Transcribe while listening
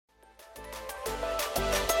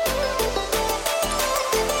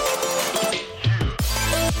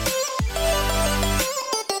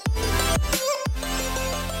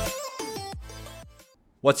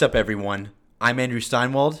What's up, everyone? I'm Andrew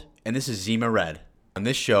Steinwald, and this is Zima Red. On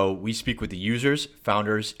this show, we speak with the users,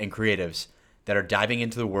 founders, and creatives that are diving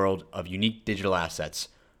into the world of unique digital assets,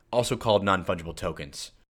 also called non-fungible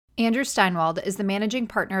tokens. Andrew Steinwald is the managing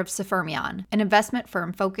partner of Sefermion, an investment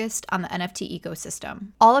firm focused on the NFT ecosystem.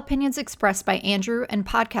 All opinions expressed by Andrew and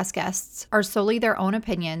podcast guests are solely their own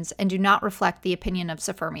opinions and do not reflect the opinion of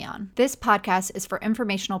Sefermion. This podcast is for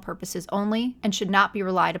informational purposes only and should not be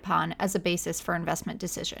relied upon as a basis for investment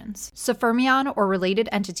decisions. Sefermion or related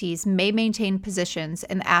entities may maintain positions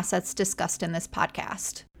in the assets discussed in this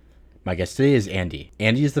podcast. My guest today is Andy.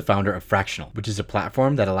 Andy is the founder of Fractional, which is a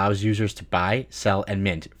platform that allows users to buy, sell, and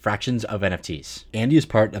mint fractions of NFTs. Andy is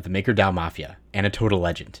part of the MakerDAO Mafia and a total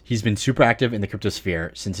legend. He's been super active in the crypto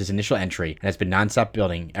sphere since his initial entry and has been nonstop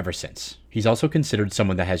building ever since. He's also considered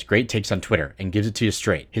someone that has great takes on Twitter and gives it to you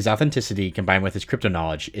straight. His authenticity combined with his crypto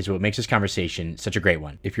knowledge is what makes this conversation such a great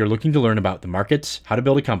one. If you're looking to learn about the markets, how to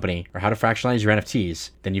build a company, or how to fractionalize your NFTs,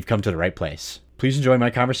 then you've come to the right place. Please enjoy my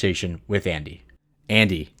conversation with Andy.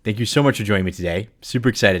 Andy, thank you so much for joining me today. Super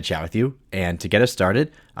excited to chat with you. And to get us started,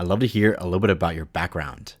 I'd love to hear a little bit about your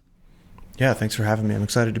background. Yeah, thanks for having me. I'm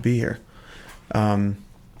excited to be here. I've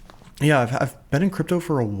been in crypto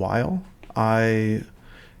for a while. I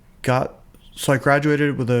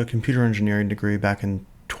graduated with a computer engineering degree back in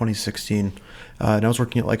 2016. And I was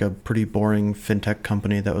working at like a pretty boring fintech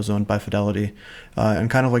company that was owned by Fidelity. And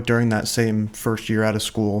kind of like during that same first year out of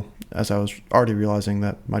school, as I was already realizing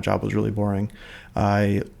that my job was really boring,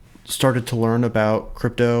 I started to learn about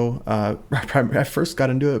crypto. I first got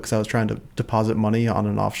into it because I was trying to deposit money on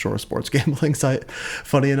an offshore sports gambling site,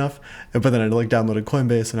 funny enough. But then I downloaded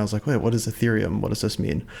Coinbase and I was like, wait, what is Ethereum? What does this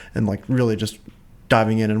mean? And like really just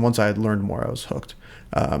diving in. And once I had learned more, I was hooked.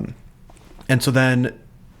 And so then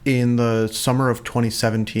in the summer of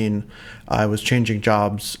 2017, I was changing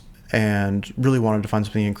jobs and really wanted to find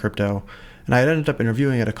something in crypto. And I had ended up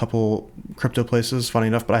interviewing at a couple crypto places, funny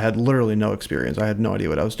enough, but I had literally no experience. I had no idea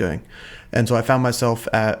what I was doing. And so I found myself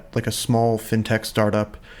at like a small fintech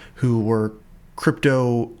startup who were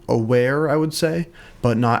crypto aware, I would say,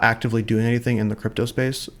 but not actively doing anything in the crypto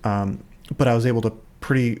space. But I was able to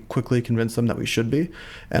pretty quickly convince them that we should be.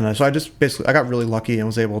 And so I got really lucky and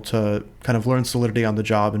was able to kind of learn Solidity on the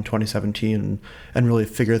job in 2017 and really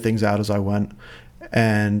figure things out as I went.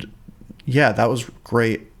 And yeah, that was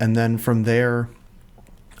great. And then from there,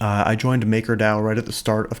 I joined MakerDAO right at the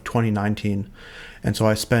start of 2019. And so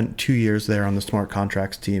I spent 2 years there on the smart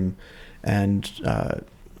contracts team and,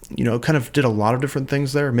 kind of did a lot of different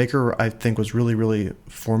things there. Maker, I think, was really, really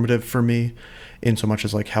formative for me in so much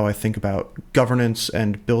as like how I think about governance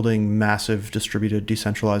and building massive distributed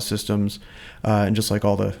decentralized systems and just like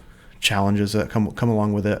all the challenges that come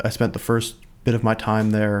along with it. I spent the first bit of my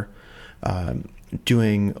time there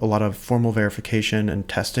doing a lot of formal verification and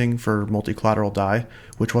testing for multi-collateral DAI,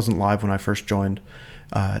 which wasn't live when I first joined.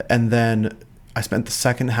 And then I spent the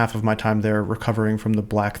second half of my time there recovering from the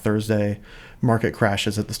Black Thursday market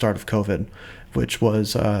crashes at the start of COVID, which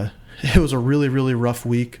was it was a really, really rough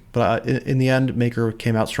week. But in the end, Maker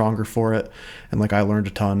came out stronger for it, and like I learned a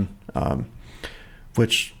ton.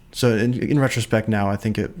 So in retrospect now, I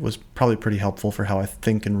think it was probably pretty helpful for how I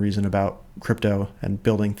think and reason about crypto and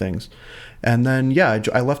building things. And then,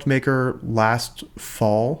 I left Maker last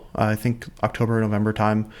fall, I think October, November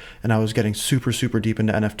time, and I was getting super, super deep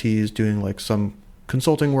into NFTs, doing like some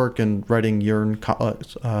consulting work and writing Yearn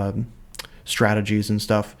strategies and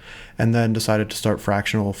stuff, and then decided to start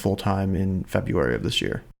Fractional full-time in February of this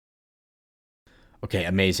year. Okay,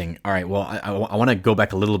 amazing. All right, well, I want to go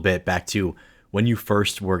back a little bit back to when you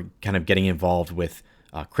first were kind of getting involved with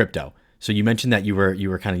crypto. So you mentioned that you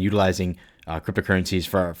were kind of utilizing cryptocurrencies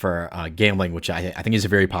for gambling, which I think is a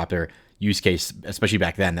very popular use case, especially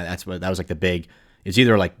back then. That was like the big. It's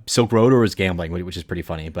either like Silk Road or it was gambling, which is pretty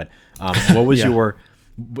funny. But what was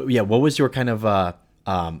what was your kind of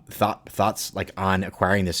thoughts like on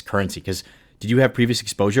acquiring this currency? Because did you have previous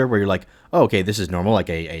exposure where you're like, oh, okay, this is normal, like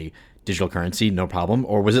a digital currency, no problem?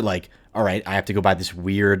 Or was it like, all right, I have to go buy this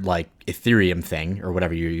weird like Ethereum thing or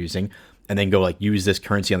whatever you're using and then go like use this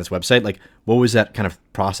currency on this website? Like, what was that kind of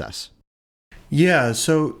process? Yeah,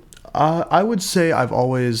 so I would say I've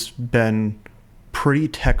always been pretty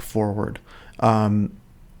tech forward.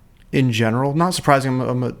 In general, not surprising,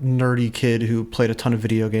 I'm a nerdy kid who played a ton of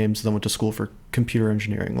video games and then went to school for computer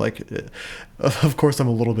engineering. Like, of course, I'm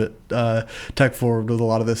a little bit tech forward with a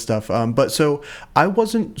lot of this stuff. But so I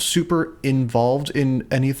wasn't super involved in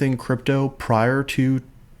anything crypto prior to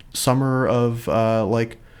summer of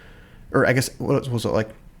or I guess, what was it,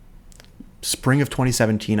 like spring of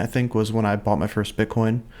 2017, I think, was when I bought my first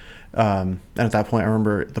Bitcoin. And at that point, I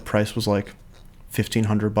remember the price was like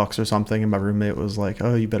 $1,500 or something, and my roommate was like,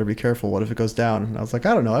 "Oh, you better be careful. What if it goes down?" And I was like,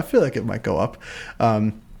 "I don't know. I feel like it might go up."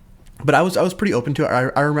 But I was pretty open to it.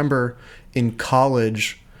 I remember in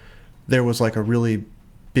college there was like a really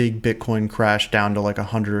big Bitcoin crash down to like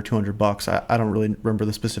 $100 or $200. I don't really remember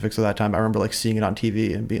the specifics of that time. I remember like seeing it on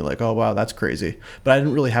TV and being like, "Oh wow, that's crazy." But I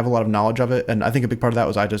didn't really have a lot of knowledge of it, and I think a big part of that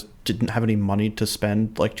was I just didn't have any money to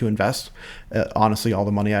spend, like to invest. Honestly, all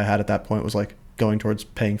the money I had at that point was like going towards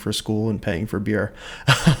paying for school and paying for beer.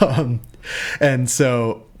 And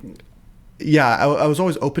so yeah, I was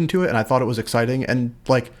always open to it, and I thought it was exciting. And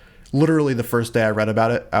like literally the first day I read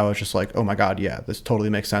about it, I was just like, "Oh my God, yeah, this totally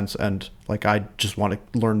makes sense." And like, I just want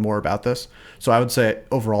to learn more about this. So I would say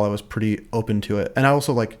overall I was pretty open to it. And I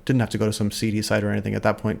also like didn't have to go to some seedy site or anything. At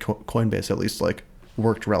that point, Coinbase at least like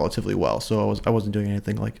worked relatively well. So I wasn't doing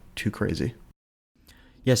anything like too crazy.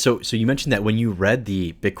 Yeah, so you mentioned that when you read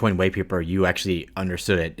the Bitcoin white paper, you actually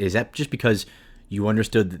understood it. Is that just because you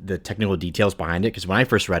understood the technical details behind it? Because when I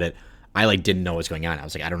first read it, I like didn't know what was going on. I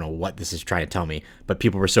was like, I don't know what this is trying to tell me. But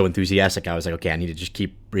people were so enthusiastic. I was like, okay, I need to just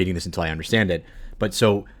keep reading this until I understand it. But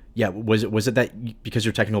so yeah, was it that because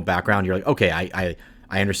your technical background, you're like, okay, I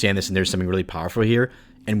understand this, and there's something really powerful here.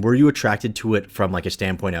 And were you attracted to it from like a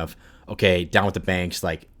standpoint of, okay, down with the banks,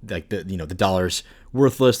 like the the dollar's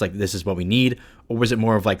worthless, like this is what we need, or was it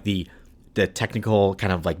more of like the technical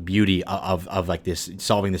kind of like beauty of like this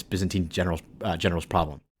solving this Byzantine general's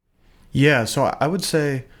problem? Yeah, so I would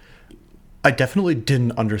say I definitely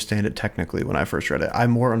didn't understand it technically when I first read it. I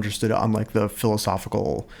more understood it on like the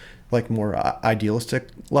philosophical, like more idealistic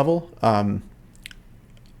level. I'm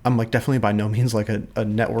like definitely by no means like a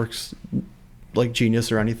networks like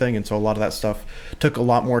genius or anything, and so a lot of that stuff took a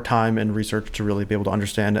lot more time and research to really be able to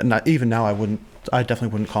understand. And even now, I definitely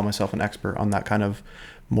wouldn't call myself an expert on that kind of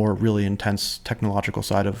more really intense technological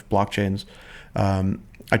side of blockchains.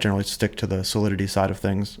 I generally stick to the solidity side of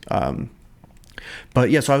things. But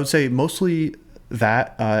yeah, so I would say mostly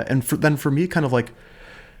that, and then for me, kind of like,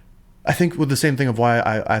 I think with the same thing of why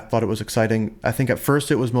I thought it was exciting. I think at first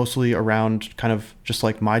it was mostly around kind of just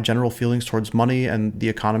like my general feelings towards money and the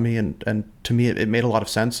economy, and to me it made a lot of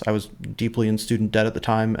sense. I was deeply in student debt at the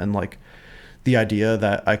time, and like the idea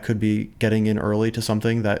that I could be getting in early to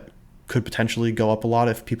something that could potentially go up a lot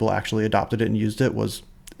if people actually adopted it and used it was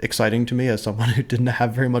exciting to me as someone who didn't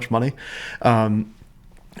have very much money.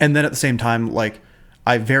 And then at the same time, like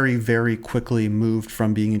I very, very quickly moved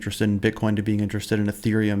from being interested in Bitcoin to being interested in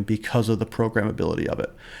Ethereum because of the programmability of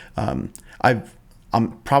it.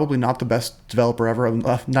 I'm probably not the best developer ever.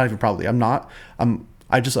 Not even probably. I'm not.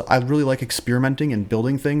 I really like experimenting and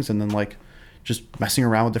building things, and then like just messing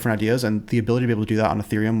around with different ideas. And the ability to be able to do that on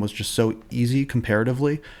Ethereum was just so easy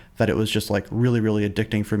comparatively that it was just like really, really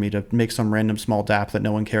addicting for me to make some random small dApp that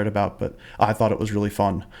no one cared about, but I thought it was really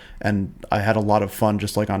fun. And I had a lot of fun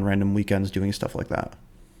just like on random weekends doing stuff like that.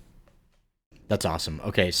 That's awesome.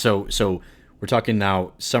 Okay, so we're talking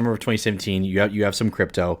now summer of 2017. You have some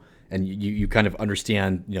crypto, and you kind of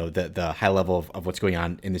understand the high level of what's going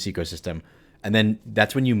on in this ecosystem. And then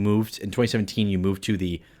that's when you moved in 2017. You moved to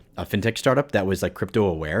the fintech startup that was like crypto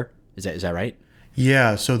aware. Is that right?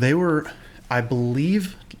 Yeah. So I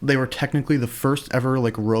believe they were technically the first ever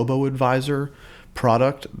like robo-advisor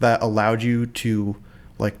product that allowed you to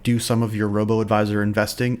like do some of your robo-advisor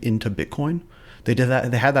investing into Bitcoin. They did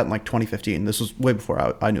that. They had that in like 2015. This was way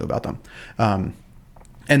before I knew about them.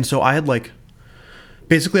 And so I had like,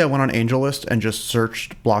 basically I went on AngelList and just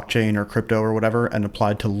searched blockchain or crypto or whatever and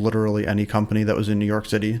applied to literally any company that was in New York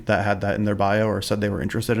City that had that in their bio or said they were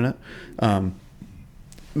interested in it.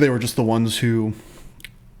 They were just the ones who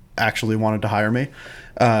actually wanted to hire me.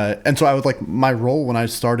 And so I would like, my role when I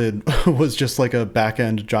started was just like a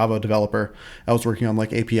back-end Java developer. I was working on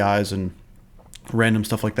like APIs and random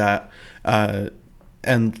stuff like that.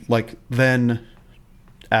 And like then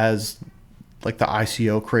as like the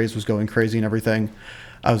ICO craze was going crazy and everything,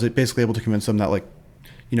 I was basically able to convince them that like,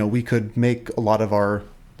 we could make a lot of our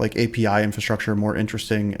like API infrastructure more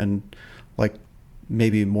interesting and like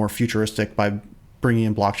maybe more futuristic by bringing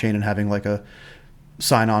in blockchain and having like a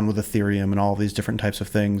sign on with Ethereum and all these different types of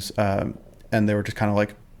things. And they were just kind of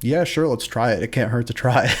like, yeah, sure, let's try it. It can't hurt to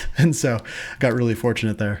try. And so I got really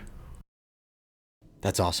fortunate there.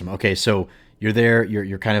 That's awesome. Okay, so you're there.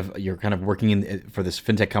 You're kind of working for this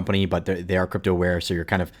fintech company, but they are crypto aware. So you're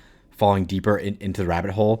kind of falling deeper into the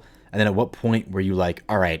rabbit hole. And then at what point were you like,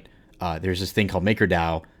 all right, there's this thing called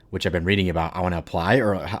MakerDAO, which I've been reading about. I want to apply,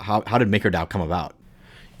 or how did MakerDAO come about?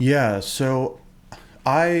 Yeah, so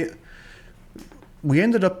we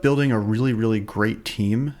ended up building a really, really great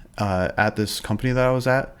team at this company that I was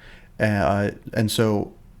at. And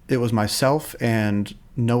so it was myself and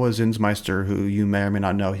Noah Zinsmeister, who you may or may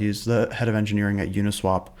not know. He's the head of engineering at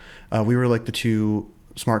Uniswap. We were like the two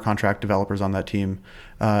smart contract developers on that team.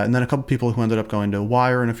 And then a couple people who ended up going to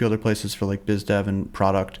Wire and a few other places for like biz dev and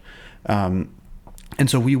product. And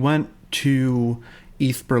so we went to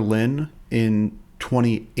ETH Berlin in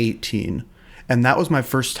 2018. And that was my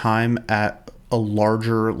first time at a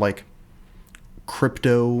larger like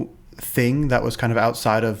crypto thing that was kind of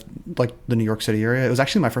outside of like the New York City area. It was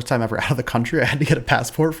actually my first time ever out of the country. I had to get a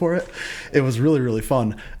passport for it. It was really, really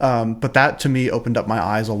fun. But that to me opened up my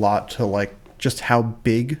eyes a lot to like just how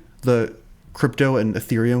big the crypto and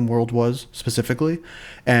Ethereum world was specifically,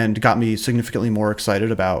 and got me significantly more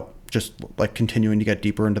excited about just like continuing to get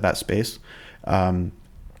deeper into that space. And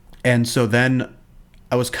so then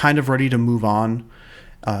I was kind of ready to move on,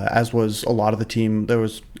 as was a lot of the team. There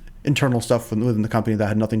was internal stuff within the company that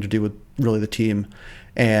had nothing to do with really the team.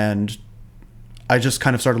 And I just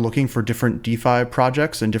kind of started looking for different DeFi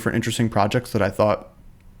projects and different interesting projects that I thought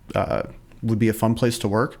would be a fun place to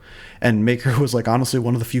work. And Maker was like honestly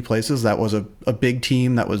one of the few places that was a big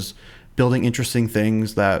team that was building interesting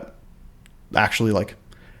things that actually like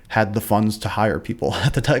had the funds to hire people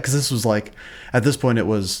at the time. Because this was like, at this point it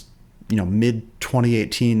was, mid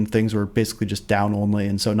 2018, things were basically just down only.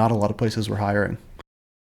 And so not a lot of places were hiring.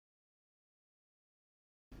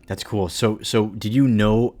 That's cool. So did you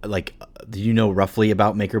know roughly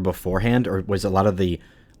about Maker beforehand, or was a lot of the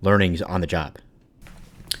learnings on the job?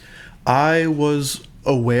 I was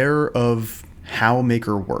aware of how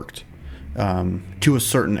Maker worked to a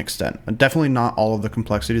certain extent. Definitely not all of the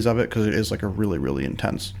complexities of it, because it is like a really, really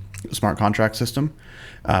intense smart contract system.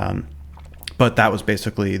 But that was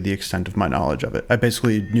basically the extent of my knowledge of it. I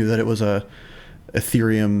basically knew that it was a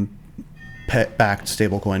Ethereum backed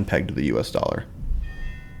stablecoin pegged to the US dollar.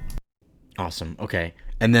 Awesome. Okay.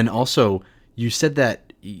 And then also you said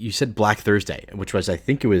Black Thursday, which was,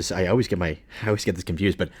 I always get this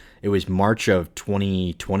confused, but it was March of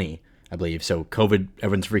 2020, I believe. So COVID,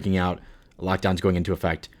 everyone's freaking out, lockdown's going into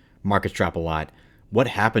effect, markets drop a lot. What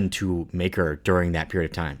happened to Maker during that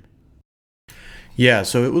period of time? Yeah,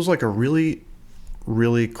 so it was like a really,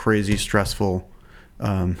 really crazy, stressful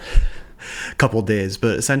couple days.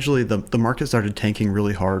 But essentially, the market started tanking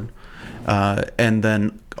really hard. And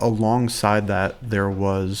then alongside that, there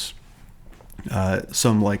was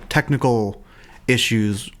some like technical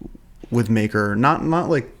issues with Maker. Not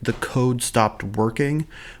like the code stopped working,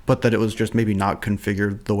 but that it was just maybe not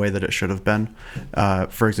configured the way that it should have been.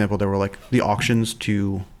 For example, there were like the auctions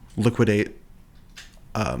to liquidate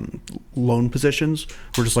loan positions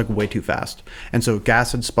were just like way too fast. And so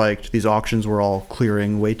gas had spiked. These auctions were all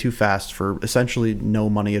clearing way too fast for essentially no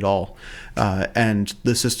money at all. And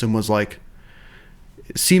the system was like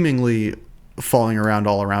seemingly falling around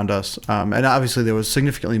all around us. And obviously there was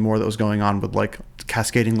significantly more that was going on with like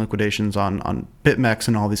cascading liquidations on BitMEX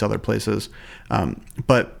and all these other places.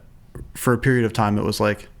 But for a period of time, it was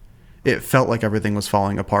like, it felt like everything was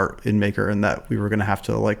falling apart in Maker and that we were going to have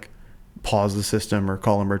to like pause the system or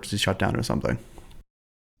call emergency shutdown or something.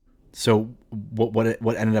 So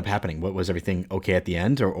what ended up happening? What was everything okay at the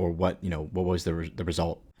end, or what was the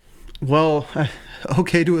result? Well,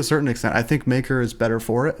 okay to a certain extent. I think Maker is better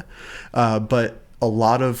for it, but a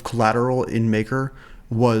lot of collateral in Maker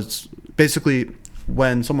was basically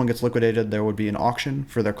when someone gets liquidated, there would be an auction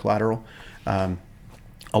for their collateral. A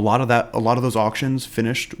lot of those auctions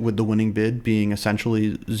finished with the winning bid being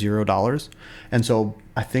essentially $0, and so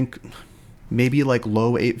I think maybe like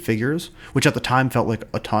low 8 figures, which at the time felt like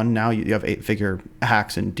a ton. Now you have 8-figure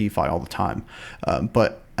hacks in DeFi all the time.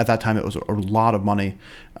 But at that time, it was a lot of money,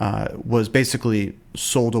 was basically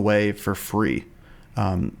sold away for free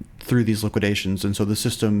through these liquidations. And so the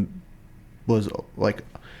system was like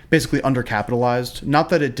basically undercapitalized. Not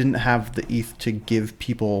that it didn't have the ETH to give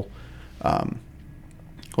people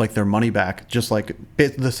like their money back, just like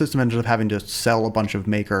the system ended up having to sell a bunch of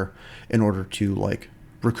Maker in order to like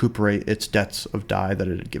recuperate its debts of DAI that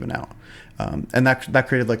it had given out. And that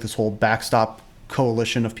created like this whole backstop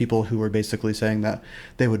coalition of people who were basically saying that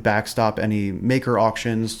they would backstop any Maker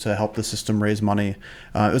auctions to help the system raise money.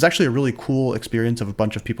 It was actually a really cool experience of a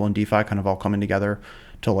bunch of people in DeFi kind of all coming together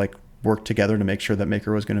to like work together to make sure that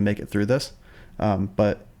Maker was going to make it through this.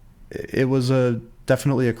 But it was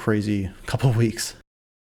definitely a crazy couple of weeks.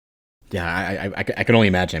 Yeah, I can only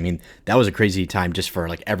imagine. I mean, that was a crazy time just for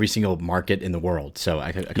like every single market in the world. So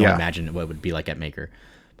I can only imagine what it would be like at Maker.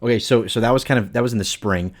 Okay, so that was in the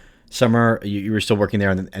spring. Summer, you were still working there,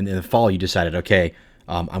 and in the fall, you decided, okay,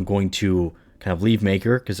 I'm going to kind of leave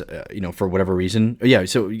Maker because for whatever reason. Yeah,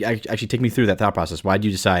 so actually take me through that thought process. Why did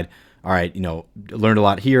you decide? All right, learned a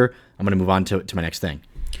lot here. I'm going to move on to my next thing.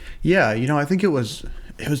 Yeah, I think it was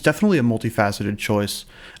it was definitely a multifaceted choice.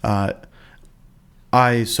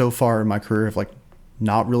 I so far in my career have like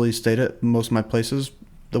not really stayed at most of my places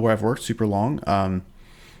where I've worked super long.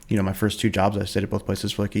 My first 2 jobs, I stayed at both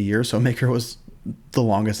places for like a year. So Maker was the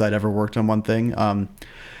longest I'd ever worked on one thing.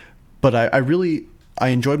 But I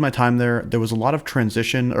enjoyed my time there. There was a lot of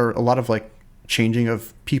transition, or a lot of like changing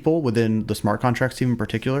of people within the smart contracts team in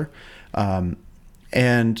particular.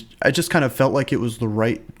 And I just kind of felt like it was the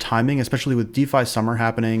right timing, especially with DeFi summer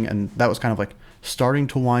happening. And that was kind of like starting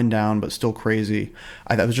to wind down, but still crazy.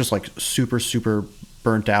 I was just like super, super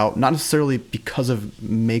burnt out, not necessarily because of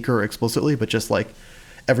Maker explicitly, but just like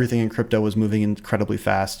everything in crypto was moving incredibly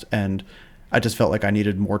fast. And I just felt like I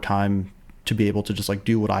needed more time to be able to just like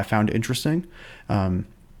do what I found interesting.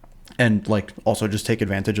 And like also just take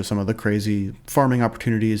advantage of some of the crazy farming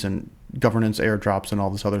opportunities and governance airdrops and all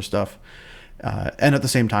this other stuff. And at the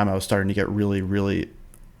same time, I was starting to get really, really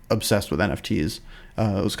obsessed with NFTs.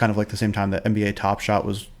 It was kind of like the same time that NBA Top Shot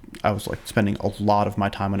I was like spending a lot of my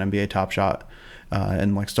time on NBA Top Shot,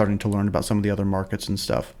 and like starting to learn about some of the other markets and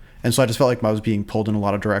stuff. And so I just felt like I was being pulled in a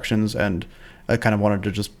lot of directions, and I kind of wanted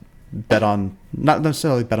to just bet on, not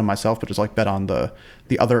necessarily bet on myself, but just like bet on the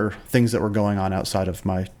other things that were going on outside of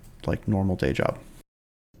my like normal day job.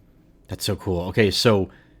 That's so cool. Okay, so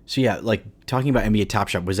yeah, like talking about NBA Top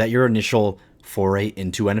Shot, was that your initial foray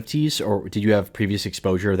into NFTs, or did you have previous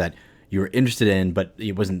exposure that you were interested in, but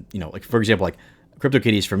it wasn't, like for example, like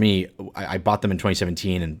CryptoKitties for me, I bought them in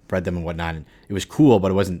 2017 and bred them and whatnot, and it was cool,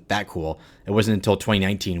 but it wasn't that cool. It wasn't until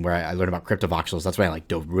 2019 where I learned about CryptoVoxels. That's when I like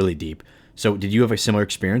dove really deep. So did you have a similar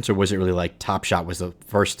experience, or was it really like Top Shot was the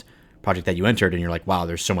first project that you entered and you're like, wow,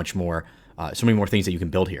 there's so much more, so many more things that you can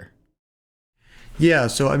build here? Yeah,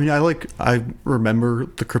 so I mean, I remember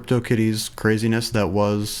the CryptoKitties craziness that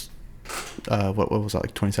was, what was that,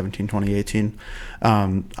 like 2017, 2018.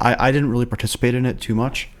 I didn't really participate in it too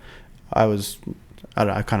much. I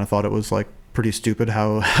kind of thought it was like pretty stupid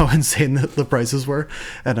how insane the prices were,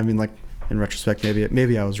 and I mean, like in retrospect,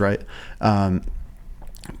 maybe I was right.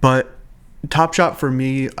 But Top Shot for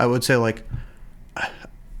me, I would say like,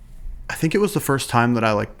 I think it was the first time that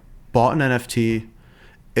I like bought an NFT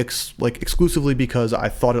exclusively because I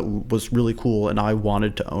thought it was really cool and I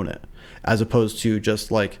wanted to own it, as opposed to just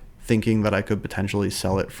like thinking that I could potentially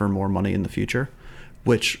sell it for more money in the future,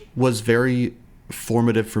 which was very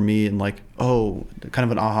formative for me, and like, oh, kind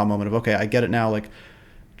of an aha moment of, okay, I get it now. Like,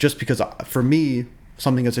 just because for me,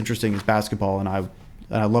 something that's interesting is basketball, and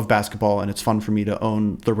I love basketball, and it's fun for me to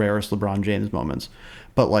own the rarest LeBron James moments.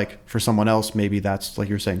 But like for someone else, maybe that's like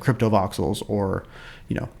you're saying, CryptoVoxels, or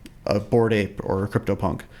a Bored Ape or a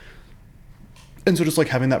CryptoPunk. And so just like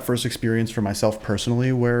having that first experience for myself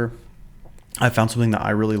personally, where I found something that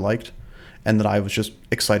I really liked and that I was just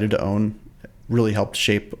excited to own, really helped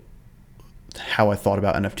shape how I thought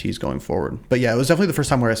about NFTs going forward. But yeah, it was definitely the first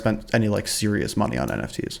time where I spent any like serious money on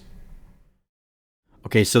NFTs.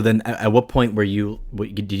 Okay, so then at what point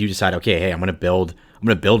did you decide, okay, hey, I'm going to build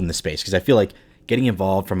in this space? Because I feel like getting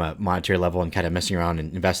involved from a monetary level and kind of messing around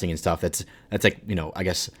and investing in stuff, that's like, I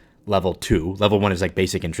guess level 2. Level 1 is like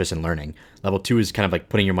basic interest in learning. Level 2 is kind of like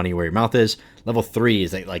putting your money where your mouth is. Level 3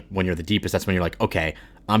 is like when you're the deepest, that's when you're like, okay,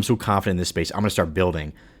 I'm so confident in this space, I'm going to start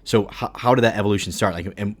building. So how did that evolution start?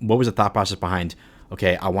 Like, and what was the thought process behind,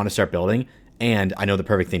 okay, I want to start building and I know the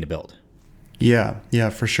perfect thing to build? Yeah,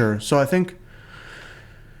 for sure. So I think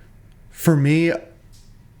for me,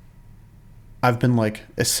 I've been like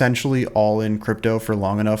essentially all in crypto for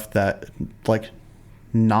long enough that like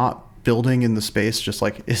not building in the space just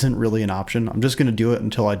like isn't really an option. I'm just going to do it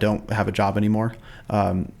until I don't have a job anymore.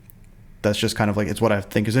 That's just kind of like, it's what I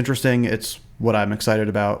think is interesting. It's what I'm excited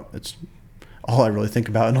about. It's all I really think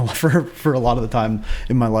about for a lot of the time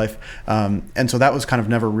in my life. And so that was kind of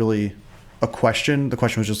never really a question. The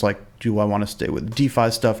question was just like, do I want to stay with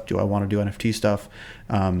DeFi stuff? Do I want to do NFT stuff?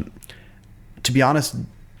 To be honest,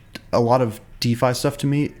 a lot of DeFi stuff to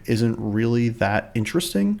me isn't really that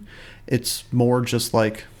interesting. It's more just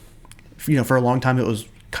like, for a long time, it was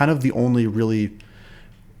kind of the only really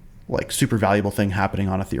like super valuable thing happening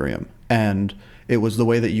on Ethereum. And it was the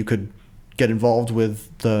way that you could get involved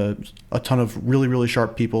with a ton of really, really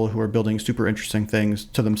sharp people who are building super interesting things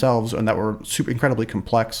to themselves and that were super incredibly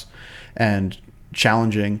complex and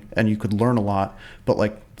challenging, and you could learn a lot. But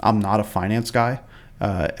like, I'm not a finance guy.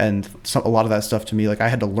 And a lot of that stuff to me, like I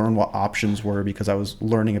had to learn what options were because I was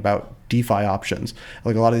learning about DeFi options.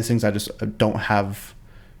 Like a lot of these things I just don't have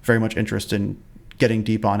very much interest in getting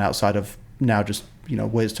deep on outside of now just,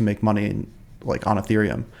 ways to make money like on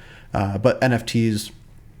Ethereum. But NFTs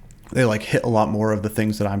they like hit a lot more of the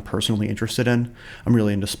things that I'm personally interested in. I'm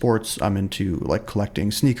really into sports. I'm into like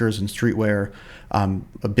collecting sneakers and streetwear. I'm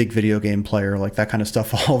a big video game player, like that kind of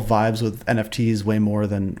stuff all vibes with NFTs way more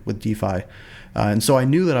than with DeFi. And so I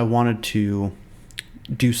knew that I wanted to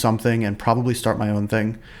do something and probably start my own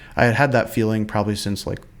thing. I had had that feeling probably since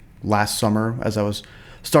like last summer, as I was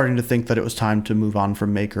starting to think that it was time to move on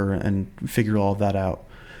from Maker and figure all of that out.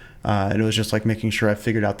 And it was just like making sure I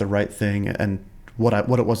figured out the right thing and what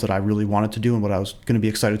it was that I really wanted to do and what I was going to be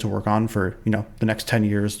excited to work on for, the next 10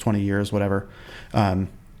 years, 20 years, whatever.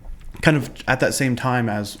 Kind of at that same time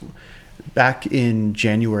as back in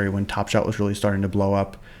January when Top Shot was really starting to blow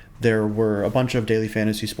up, there were a bunch of daily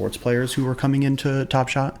fantasy sports players who were coming into Top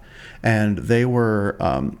Shot, and they were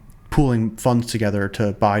pooling funds together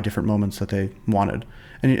to buy different moments that they wanted.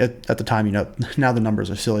 And at the time, now the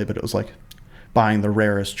numbers are silly, but it was like buying the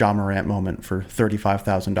rarest John Morant moment for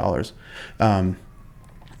 $35,000.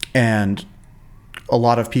 And a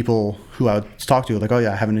lot of people who I would talk to were like, oh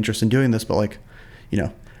yeah, I have an interest in doing this, but like,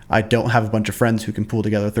 I don't have a bunch of friends who can pool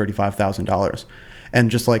together $35,000.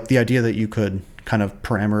 And just like the idea that you could kind of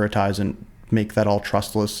parameterize and make that all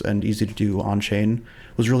trustless and easy to do on chain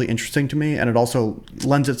was really interesting to me. And it also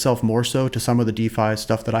lends itself more so to some of the DeFi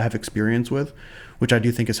stuff that I have experience with, which I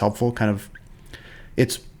do think is helpful. Kind of,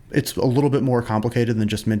 it's a little bit more complicated than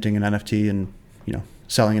just minting an NFT and,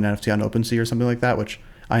 selling an NFT on OpenSea or something like that, which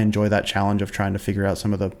I enjoy that challenge of trying to figure out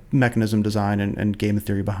some of the mechanism design and game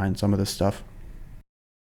theory behind some of this stuff.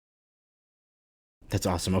 That's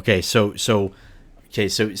awesome. Okay, so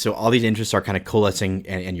all these interests are kind of coalescing,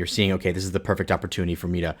 and you're seeing, okay, this is the perfect opportunity for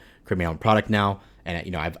me to create my own product now,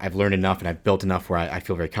 and I've learned enough and I've built enough where I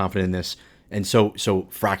feel very confident in this. And so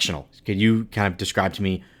Fractional, could you kind of describe to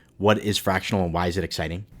me what is Fractional and why is it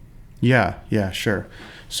exciting? Yeah, sure.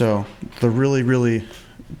 So the really, really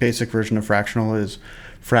basic version of Fractional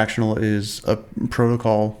is a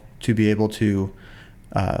protocol to be able to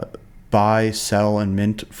buy, sell, and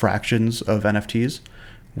mint fractions of NFTs,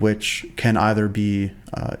 which can either be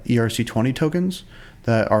ERC20 tokens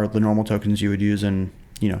that are the normal tokens you would use in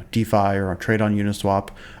DeFi or trade on Uniswap,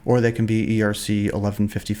 or they can be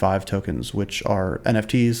ERC1155 tokens, which are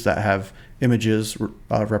NFTs that have images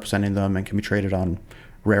representing them and can be traded on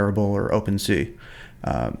Rarible or OpenSea.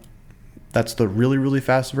 That's the really, really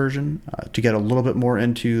fast version. To get a little bit more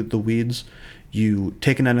into the weeds, you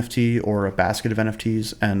take an NFT or a basket of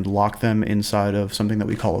NFTs and lock them inside of something that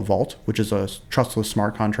we call a vault, which is a trustless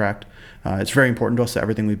smart contract. It's very important to us that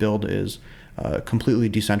everything we build is completely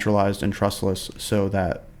decentralized and trustless, so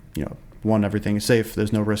that everything is safe.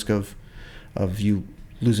 There's no risk of you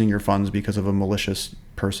losing your funds because of a malicious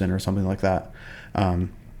person or something like that.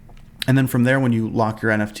 And then from there, when you lock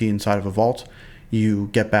your NFT inside of a vault, you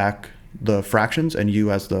get back the fractions, and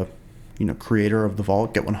you as the creator of the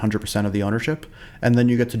vault get 100% of the ownership, and then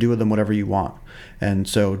you get to do with them whatever you want. And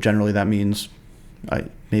so generally that means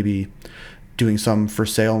maybe doing some for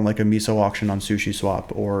sale in like a miso auction on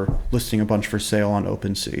SushiSwap, or listing a bunch for sale on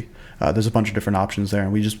OpenSea. There's a bunch of different options there,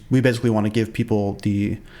 and we basically want to give people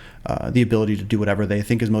the ability to do whatever they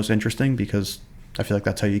think is most interesting, because I feel like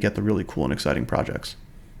that's how you get the really cool and exciting projects.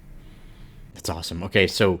 That's awesome. Okay,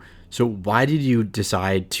 so why did you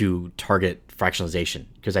decide to target fractionalization?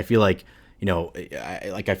 Because I feel like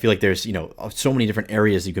I feel like there's so many different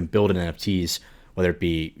areas you can build in NFTs, whether it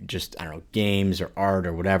be just games or art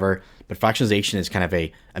or whatever. But fractionalization is kind of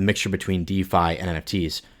a mixture between DeFi and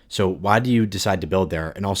NFTs. So why do you decide to build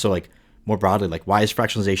there? And also more broadly, why is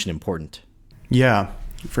fractionalization important? Yeah,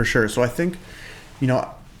 for sure. So I think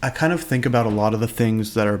I kind of think about a lot of the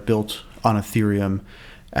things that are built on Ethereum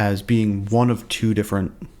as being in one of two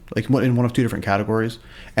different categories,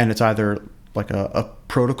 and it's either like a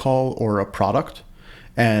protocol or a product.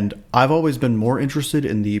 And I've always been more interested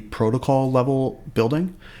in the protocol level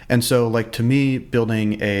building. And so to me,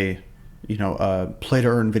 building a play to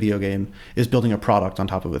earn video game is building a product on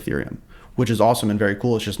top of Ethereum, which is awesome and very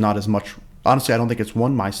cool. It's just not as much, honestly, I don't think it's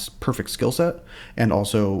my perfect skill set, and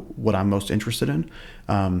also what I'm most interested in.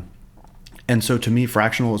 And so to me,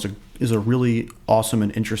 Fractional is a really awesome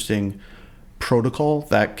and interesting protocol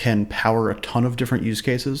that can power a ton of different use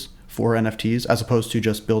cases for NFTs, as opposed to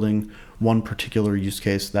just building one particular use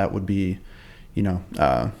case that would be,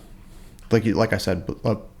 like I said,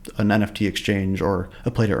 an NFT exchange or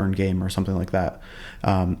a play to earn game or something like that.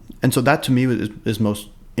 And so that to me is most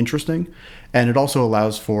interesting. And it also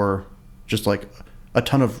allows for just a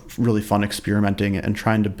ton of really fun experimenting and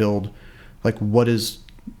trying to build what is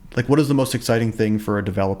the most exciting thing for a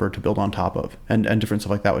developer to build on top of, and different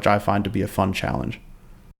stuff like that, which I find to be a fun challenge.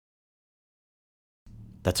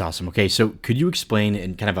 That's awesome. Okay, so could you explain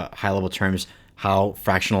in kind of a high level terms how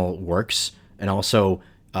Fractional works, and also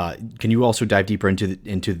can you also dive deeper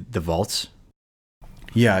into the vaults?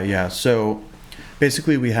 Yeah. So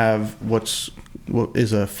basically, we have what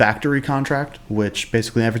is a factory contract, which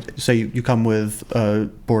basically say you come with a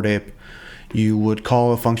Bored Ape, you would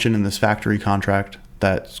call a function in this factory contract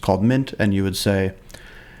that's called mint, and you would say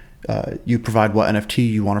you provide what NFT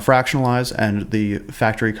you want to fractionalize, and the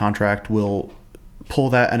factory contract will pull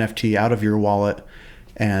that NFT out of your wallet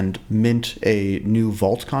and mint a new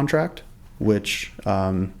vault contract, which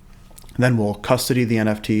then will custody the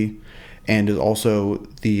NFT and is also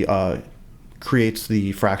the creates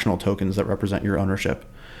the fractional tokens that represent your ownership.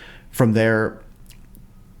 From there,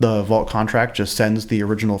 the vault contract just sends the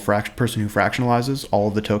original person who fractionalizes all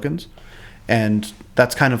of the tokens. And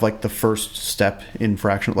that's kind of like the first step in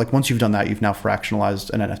fractional. Like once you've done that, you've now fractionalized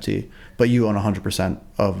an NFT, but you own 100%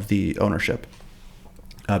 of the ownership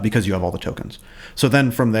because you have all the tokens. So then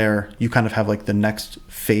from there, you kind of have like the next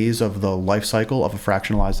phase of the life cycle of a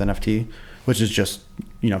fractionalized NFT, which is just,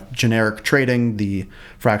 generic trading. The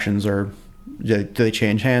fractions they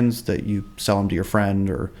change hands, that you sell them to your friend,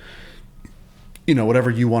 or whatever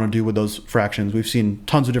you want to do with those fractions. We've seen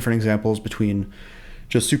tons of different examples between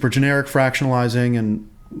just super generic fractionalizing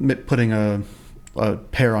and putting a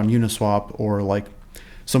pair on Uniswap, or like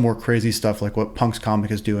some more crazy stuff like what Punk's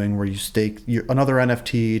comic is doing, where you stake another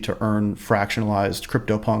NFT to earn fractionalized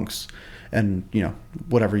CryptoPunks, and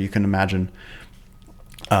whatever you can imagine.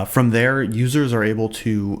 From there, users are able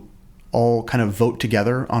to all kind of vote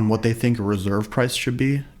together on what they think a reserve price should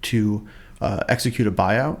be to execute a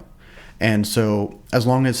buyout. And so as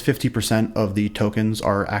long as 50% of the tokens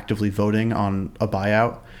are actively voting on a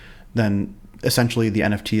buyout, then essentially the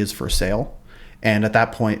NFT is for sale. And at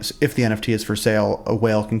that point, if the NFT is for sale, a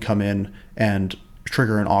whale can come in and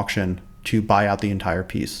trigger an auction to buy out the entire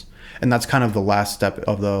piece. And that's kind of the last step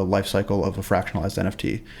of the life cycle of a fractionalized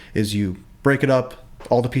NFT, is you break it up,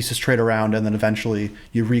 all the pieces trade around, and then eventually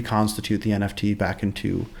you reconstitute the NFT back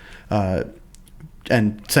into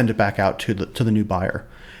and send it back out to the new buyer.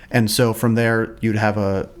 And so from there, you'd have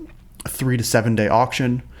a 3 to 7 day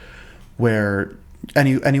auction where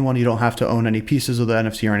anyone, you don't have to own any pieces of the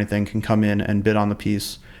NFT or anything, can come in and bid on the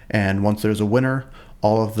piece. And once there's a winner,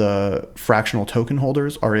 all of the fractional token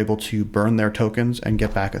holders are able to burn their tokens and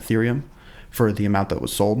get back Ethereum for the amount that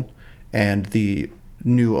was sold. And the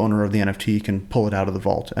new owner of the NFT can pull it out of the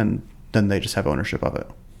vault, and then they just have ownership of it.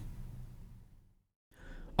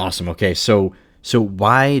 Awesome. Okay, so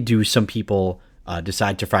why do some people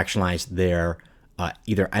decide to fractionalize their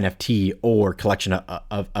either NFT or collection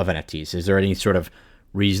of NFTs? Is there any sort of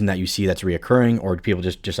reason that you see that's reoccurring, or do people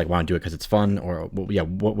just like want to do it because it's fun, or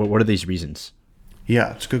what are these reasons?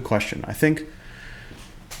 Yeah, it's a good question. I think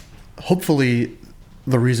hopefully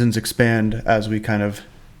the reasons expand as we kind of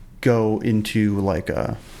go into like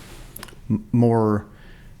more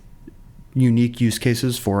unique use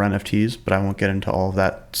cases for NFTs, but I won't get into all of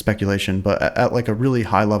that speculation. But at like a really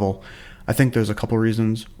high level, I think there's a couple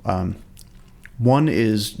reasons. One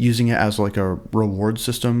is using it as like a reward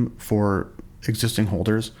system for existing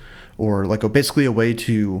holders, or like basically a way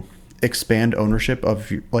to expand ownership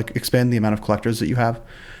of, like expand the amount of collectors that you have.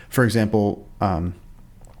 For example,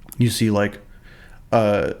 you see like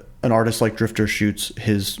an artist like Drifter Shoots,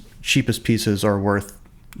 his cheapest pieces are worth,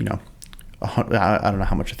 I don't know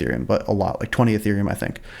how much Ethereum, but a lot, like 20 Ethereum, I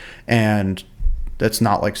think. And that's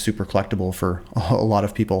not like super collectible for a lot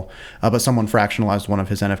of people. But someone fractionalized one of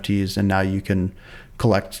his NFTs, and now you can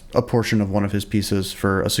collect a portion of one of his pieces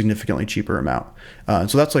for a significantly cheaper amount.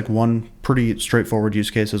 So that's like one pretty straightforward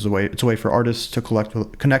use case. It's a way for artists to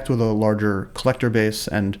connect with a larger collector base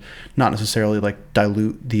and not necessarily like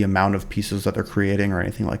dilute the amount of pieces that they're creating or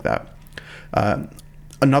anything like that.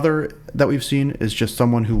 Another that we've seen is just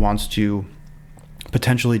someone who wants to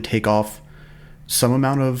potentially take off some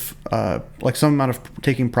amount of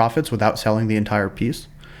taking profits without selling the entire piece.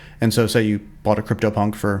 And so say you bought a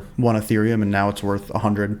CryptoPunk for 1 Ethereum and now it's worth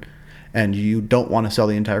 100, and you don't want to sell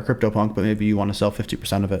the entire CryptoPunk, but maybe you want to sell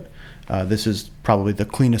 50% of it. This is probably the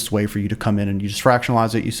cleanest way for you to come in, and you just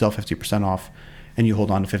fractionalize it, you sell 50% off, and you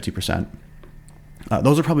hold on to 50%.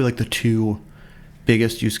 Those are probably like the two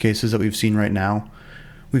biggest use cases that we've seen right now.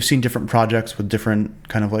 We've seen different projects with different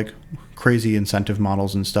kind of like crazy incentive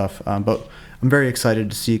models and stuff, but I'm very excited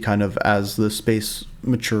to see kind of as the space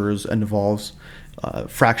matures and evolves,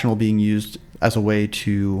 Fractional being used as a way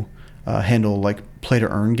to handle like play to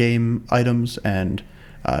earn game items and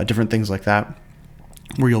different things like that,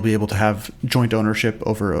 where you'll be able to have joint ownership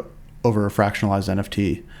over a fractionalized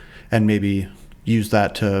NFT, and maybe use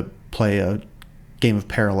that to play a game of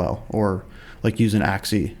Parallel, or like use an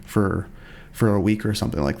Axie for for a week or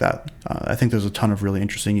something like that. I think there's a ton of really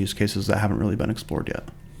interesting use cases that haven't really been explored yet.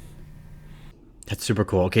 That's super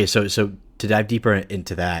cool. Okay, so to dive deeper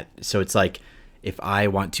into that, so it's like if I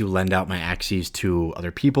want to lend out my axes to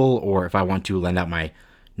other people, or if I want to lend out my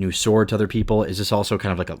new sword to other people, is this also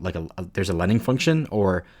kind of like a there's a lending function,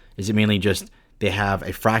 or is it mainly just they have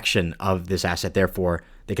a fraction of this asset, therefore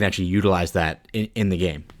they can actually utilize that in the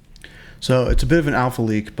game? So it's a bit of an alpha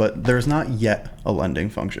leak, but there's not yet a lending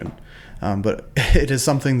function. But it is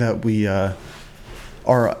something that we are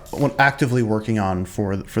actively working on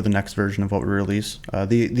for the next version of what we release.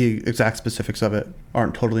 The exact specifics of it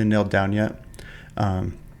aren't totally nailed down yet,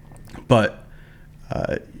 but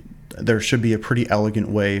there should be a pretty elegant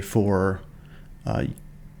way for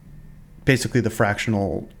basically the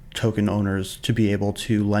fractional token owners to be able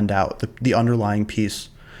to lend out the underlying piece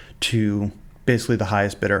to basically the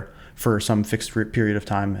highest bidder for some fixed period of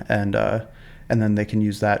time, and then they can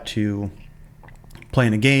use that to play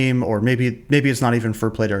in a game, or maybe it's not even for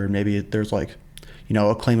play-to-earn. Maybe there's like, a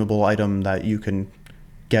claimable item that you can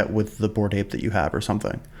get with the Bored Ape that you have or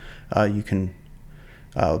something. You can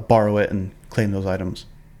borrow it and claim those items.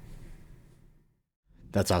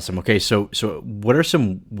 That's awesome. Okay, so what are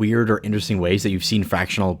some weird or interesting ways that you've seen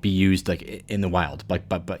Fractional be used like in the wild, like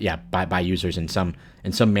by users in some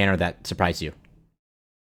manner that surprised you?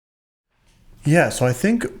 Yeah, so I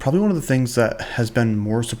think probably one of the things that has been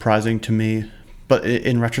more surprising to me, but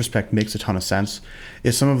in retrospect makes a ton of sense,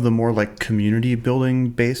 is some of the more like community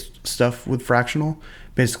building based stuff with Fractional,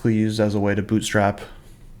 basically used as a way to bootstrap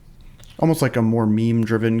almost like a more meme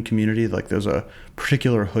driven community. Like there's a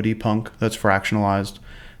particular hoodie punk that's fractionalized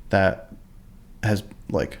that has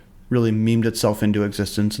like really memed itself into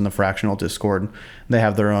existence in the Fractional Discord. They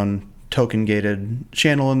have their own token gated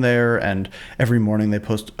channel in there, and every morning they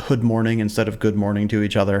post hood morning instead of good morning to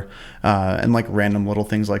each other, and like random little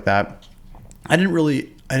things like that. I didn't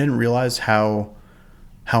realize how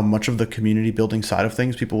much of the community building side of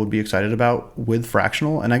things people would be excited about with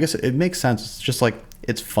Fractional, and I guess it makes sense. It's just like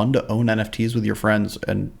it's fun to own NFTs with your friends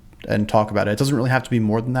and talk about it. It doesn't really have to be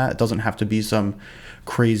more than that. It doesn't have to be some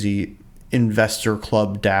crazy investor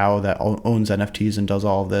club DAO that owns NFTs and does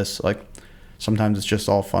all of this. Like sometimes it's just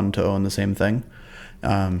all fun to own the same thing.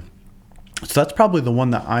 So that's probably the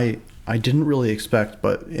one that I didn't really expect,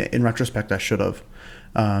 but in retrospect I should have.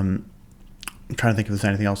 I'm trying to think if there's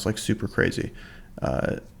anything else like super crazy.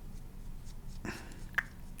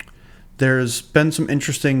 There's been some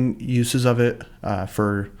interesting uses of it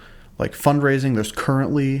for like fundraising. There's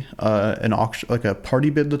currently an auction, like a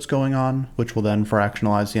party bid that's going on, which will then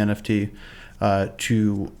fractionalize the NFT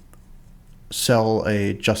to sell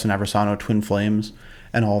a Justin Aversano Twin Flames,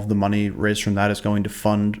 and all of the money raised from that is going to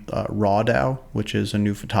fund Raw DAO, which is a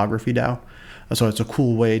new photography DAO. So it's a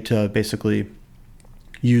cool way to basically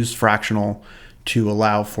use Fractional to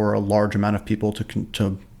allow for a large amount of people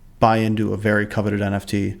to buy into a very coveted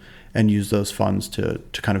NFT and use those funds to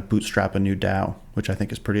kind of bootstrap a new DAO, which I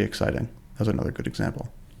think is pretty exciting. That's another good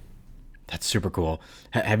example. That's super cool.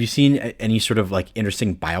 Have you seen any sort of like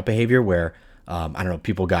interesting buyout behavior where, I don't know,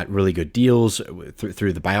 people got really good deals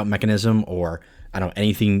through the buyout mechanism, or I don't know,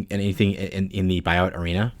 anything in the buyout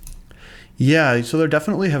arena? Yeah, so there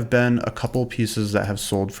definitely have been a couple pieces that have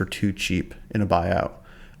sold for too cheap in a buyout.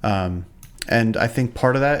 And I think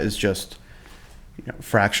part of that is just,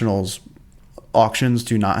 Fractional's auctions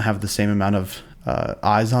do not have the same amount of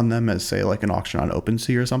eyes on them as, say, like an auction on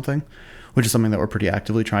OpenSea or something, which is something that we're pretty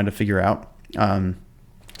actively trying to figure out.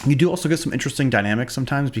 You do also get some interesting dynamics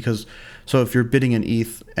sometimes, because so if you're bidding an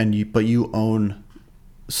ETH but you own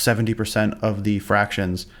 70% of the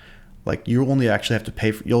fractions, like you only actually have to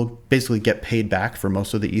pay for, you'll basically get paid back for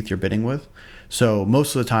most of the ETH you're bidding with. So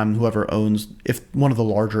most of the time, whoever owns, if one of the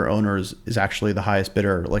larger owners is actually the highest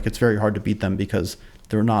bidder, like it's very hard to beat them because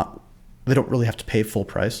they don't really have to pay full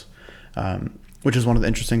price, which is one of the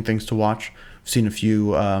interesting things to watch. I've seen a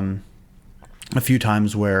few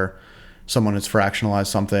times where someone has fractionalized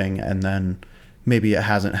something and then maybe it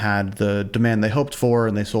hasn't had the demand they hoped for,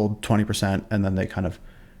 and they sold 20%, and then they kind of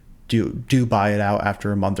do buy it out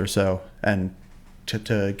after a month or so, and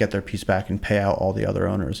to get their piece back and pay out all the other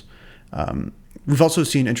owners. We've also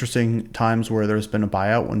seen interesting times where there's been a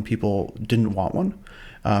buyout when people didn't want one.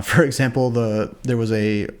 For example, there was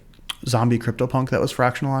a zombie CryptoPunk that was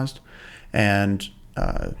fractionalized, and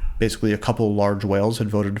basically a couple large whales had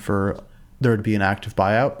voted for there to be an active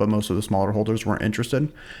buyout, but most of the smaller holders weren't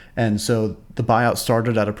interested. And so the buyout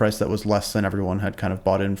started at a price that was less than everyone had kind of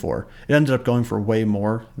bought in for. It ended up going for way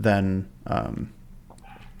more than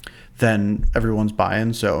everyone's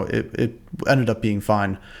buy-in, so it ended up being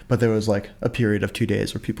fine. But there was like a period of 2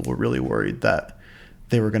 days where people were really worried that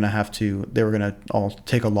they were going to all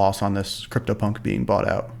take a loss on this CryptoPunk being bought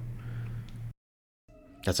out.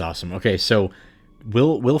 That's awesome. Okay, so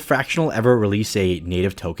will Fractional ever release a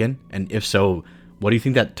native token? And if so, what do you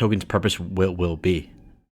think that token's purpose will be?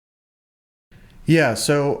 Yeah,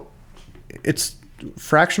 so it's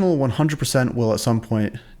Fractional 100% will at some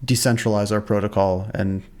point decentralize our protocol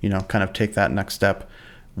and, kind of take that next step.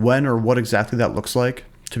 When or what exactly that looks like,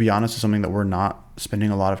 to be honest, is something that we're not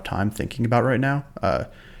spending a lot of time thinking about right now.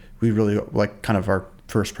 We really kind of our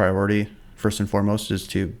first priority, first and foremost, is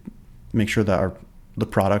to make sure that the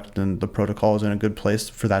product and the protocol is in a good place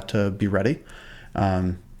for that to be ready.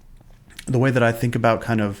 The way that I think about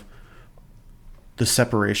kind of the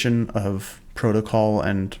separation of protocol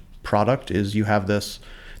and product is you have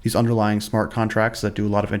these underlying smart contracts that do a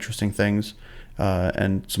lot of interesting things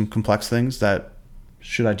and some complex things that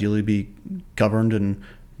should ideally be governed and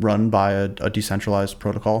run by a decentralized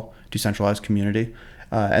protocol, decentralized community.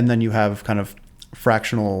 And then you have kind of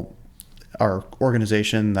Fractional, our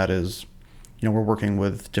organization that is, we're working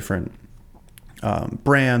with different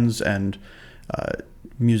brands and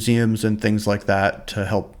museums and things like that to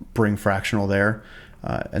help bring Fractional there.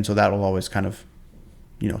 And so that will always kind of,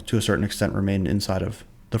 to a certain extent remain inside of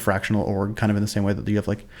the Fractional org, kind of in the same way that you have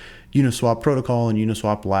like Uniswap protocol and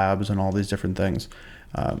Uniswap labs and all these different things.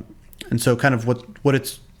 And so kind of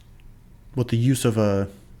what the use of a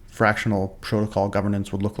Fractional protocol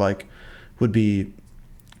governance would look like would be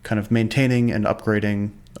kind of maintaining and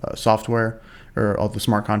upgrading software or all the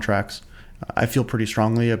smart contracts. I feel pretty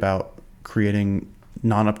strongly about creating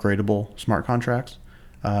non-upgradable smart contracts.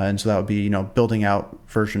 And so that would be, building out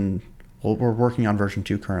we're working on version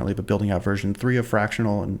 2 currently, but building out version 3 of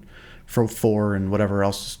Fractional and 4 and whatever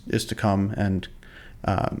else is to come. And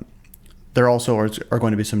there also are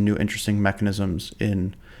going to be some new interesting mechanisms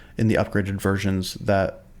in the upgraded versions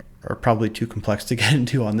that are probably too complex to get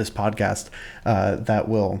into on this podcast that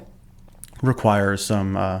will require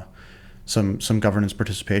some governance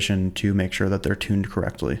participation to make sure that they're tuned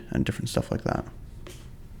correctly and different stuff like that.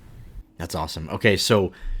 That's awesome. Okay,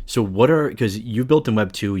 so what are, because you've built in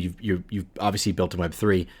Web 2, you've obviously built in Web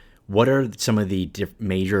 3. What are some of the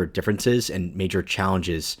major differences and major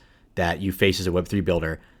challenges that you face as a Web 3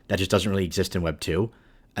 builder that just doesn't really exist in Web 2?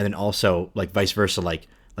 And then also like vice versa, like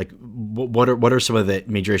what are some of the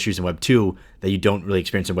major issues in Web 2 that you don't really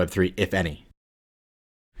experience in Web 3, if any?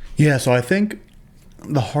 Yeah, so I think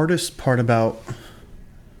the hardest part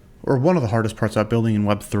one of the hardest parts about building in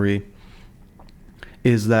Web 3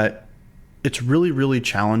 is that it's really, really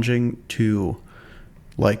challenging to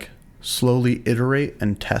slowly iterate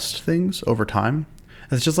and test things over time.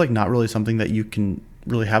 It's just not really something that you can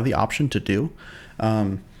really have the option to do.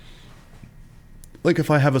 If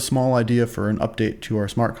I have a small idea for an update to our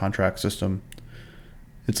smart contract system,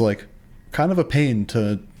 it's kind of a pain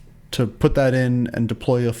to put that in and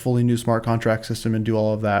deploy a fully new smart contract system and do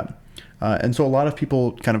all of that. And so a lot of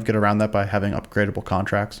people kind of get around that by having upgradable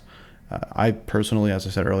contracts. I personally, as I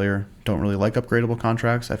said earlier, don't really like upgradable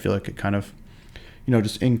contracts. I feel like it kind of,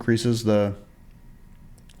 just increases the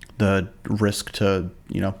risk to,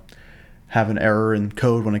 have an error in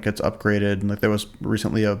code when it gets upgraded. And there was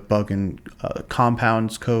recently a bug in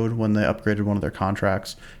Compound's code when they upgraded one of their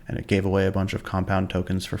contracts, and it gave away a bunch of Compound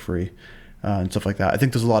tokens for free and stuff like that. I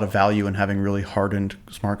think there's a lot of value in having really hardened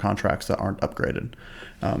smart contracts that aren't upgraded.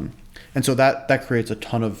 And so that creates a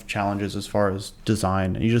ton of challenges as far as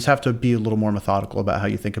design. And you just have to be a little more methodical about how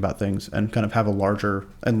you think about things and kind of have a larger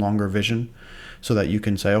and longer vision so that you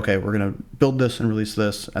can say, okay, we're going to build this and release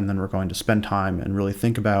this, and then we're going to spend time and really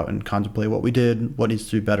think about and contemplate what we did, what needs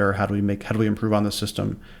to be better, how do we improve on the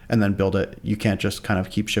system, and then build it. You can't just kind of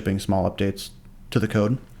keep shipping small updates to the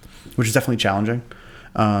code, which is definitely challenging.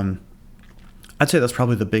 I'd say that's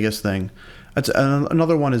probably the biggest thing.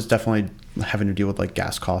 Another one is definitely having to deal with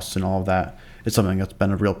gas costs and all of that. It's something that's been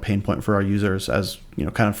a real pain point for our users, as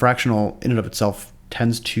kind of Fractional in and of itself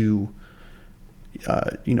tends to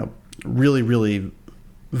really, really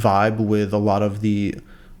vibe with a lot of the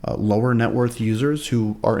lower net worth users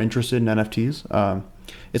who are interested in NFTs.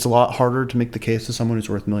 It's a lot harder to make the case to someone who's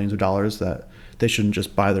worth millions of dollars that they shouldn't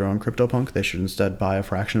just buy their own CryptoPunk. They should instead buy a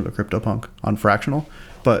fraction of a CryptoPunk on Fractional.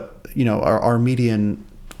 But our median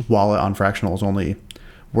wallet on Fractional is only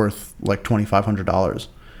worth $2,500,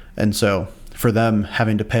 and so for them,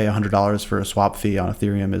 having to pay $100 for a swap fee on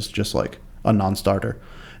Ethereum is just a non-starter.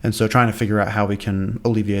 And so trying to figure out how we can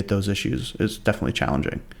alleviate those issues is definitely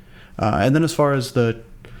challenging. And then as far as the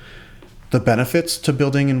benefits to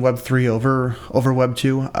building in Web 3 over Web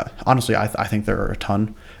 2, honestly, I think there are a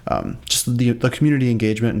ton. Just the community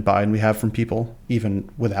engagement and buy-in we have from people, even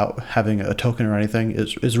without having a token or anything,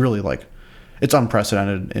 is really it's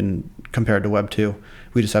unprecedented in compared to Web 2.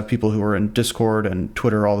 We just have people who are in Discord and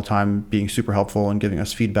Twitter all the time being super helpful and giving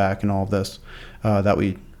us feedback and all of this that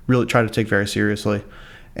we really try to take very seriously.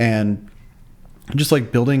 And just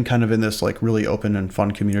like building kind of in this like really open and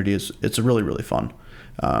fun community it's really, really fun.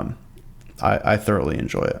 I thoroughly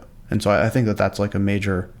enjoy it. And so I think that that's like a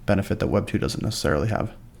major benefit that Web 2 doesn't necessarily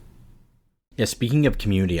have. Yeah, speaking of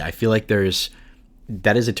community, I feel like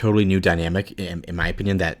that is a totally new dynamic, in my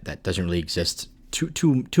opinion, that doesn't really exist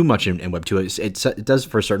too much in Web 2. It does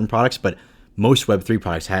for certain products, but most Web 3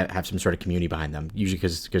 products have some sort of community behind them, usually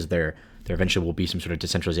because there eventually will be some sort of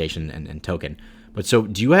decentralization and token. But so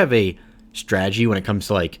do you have a strategy when it comes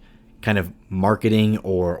to like kind of marketing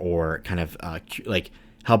or kind of like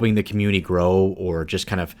helping the community grow, or just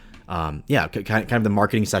kind of kind of the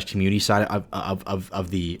marketing / community side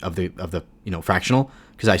of the Fractional?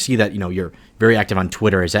 Because I see that you're very active on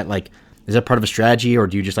Twitter. Is that part of a strategy, or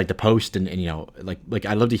do you just like to post and like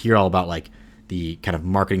I'd love to hear all about like the kind of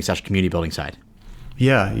marketing / community building side.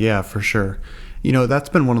 Yeah, for sure. That's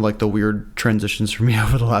been one of like the weird transitions for me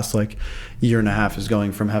over the last like year and a half, is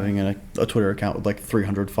going from having a Twitter account with like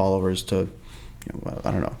 300 followers to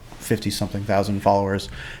I don't know, 50 something thousand followers,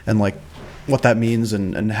 and like what that means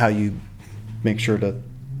and how you make sure to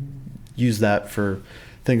use that for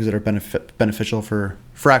things that are beneficial for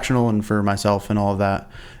Fractional and for myself and all of that.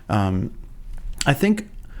 I think,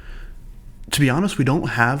 to be honest, we don't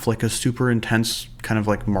have like a super intense kind of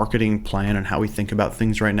like marketing plan and how we think about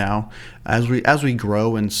things right now. As we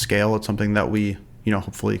grow and scale, it's something that we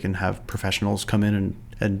hopefully can have professionals come in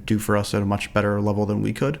and do for us at a much better level than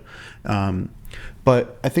we could.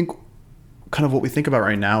 But I think kind of what we think about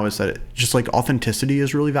right now is that just like authenticity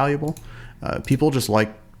is really valuable. People just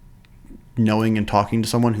like knowing and talking to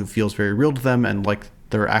someone who feels very real to them, and like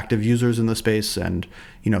they're active users in the space and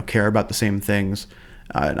care about the same things.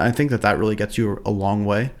 And I think that really gets you a long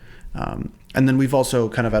way. And then we've also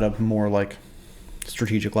kind of at a more like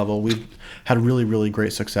strategic level, we've had really, really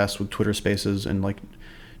great success with Twitter Spaces, and like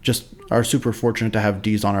just are super fortunate to have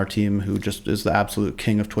Deez on our team, who just is the absolute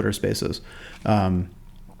king of Twitter Spaces.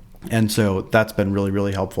 And so that's been really,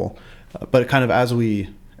 really helpful. But kind of as we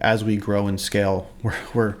grow and scale,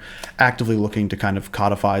 we're actively looking to kind of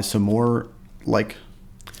codify some more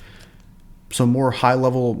high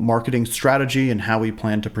level marketing strategy and how we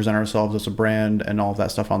plan to present ourselves as a brand and all of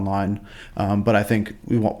that stuff online. But I think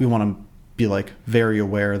we want to be like very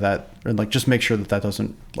aware that, and like just make sure that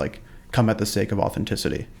doesn't like come at the sake of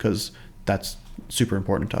authenticity, because that's super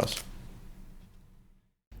important to us.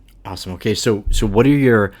 Awesome. Okay, so what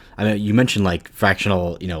are I mean, you mentioned like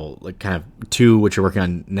Fractional, like kind of 2, which you're working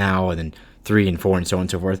on now, and then 3 and 4 and so on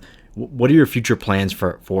and so forth. What are your future plans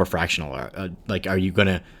for Fractional? Are you going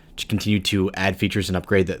to continue to add features and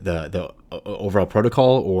upgrade the overall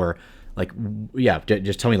protocol, or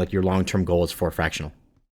just tell me like your long-term goals for Fractional?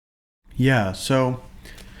 Yeah, so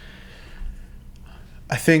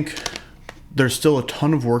I think there's still a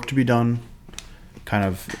ton of work to be done, kind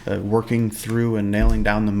of working through and nailing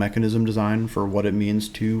down the mechanism design for what it means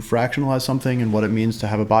to fractionalize something and what it means to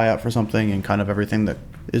have a buyout for something, and kind of everything that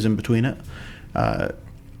is in between it.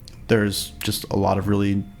 There's just a lot of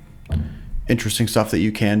really interesting stuff that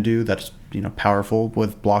you can do that's powerful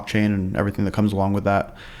with blockchain and everything that comes along with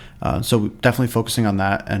that. So definitely focusing on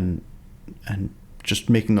that and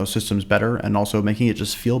just making those systems better, and also making it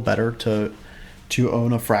just feel better to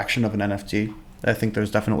own a fraction of an NFT. I think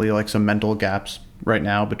there's definitely like some mental gaps right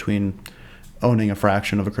now between owning a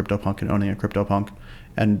fraction of a CryptoPunk and owning a CryptoPunk,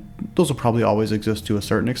 and those will probably always exist to a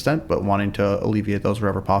certain extent, but wanting to alleviate those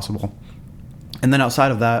wherever possible. And then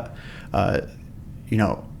outside of that,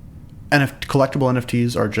 collectible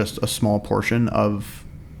NFTs are just a small portion of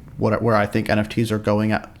where I think NFTs are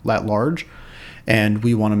going at large, and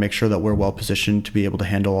we want to make sure that we're well positioned to be able to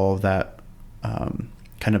handle all of that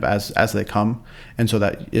kind of as they come. And so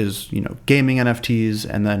that is gaming NFTs,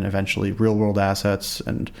 and then eventually real world assets,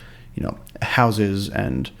 and houses,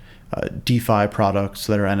 and DeFi products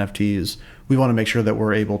that are NFTs. We want to make sure that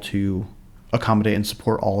we're able to accommodate and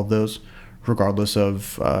support all of those, regardless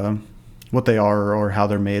of what they are or how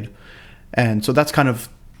they're made. And so that's kind of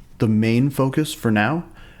the main focus for now.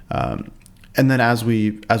 And then as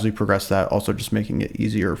we progress that, also just making it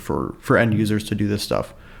easier for end users to do this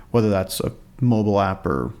stuff, whether that's a mobile app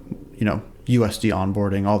or USD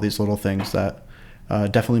onboarding, all these little things that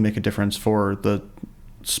definitely make a difference for the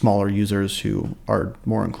smaller users who are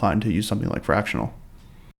more inclined to use something like Fractional.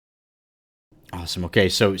 Awesome. Okay,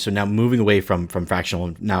 so now moving away from Fractional,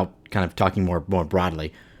 and now kind of talking more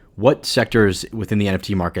broadly, what sectors within the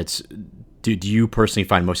NFT markets do you personally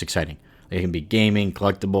find most exciting? Like, it can be gaming,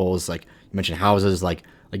 collectibles, like you mentioned houses. Like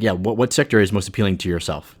Like, yeah, what sector is most appealing to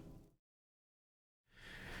yourself?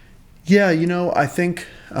 Yeah, I think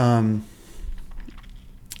the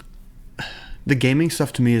gaming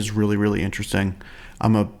stuff to me is really, really interesting.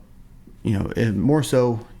 I'm a, it more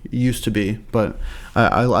so used to be, but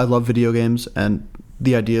I love video games, and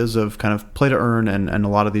the ideas of kind of play to earn and a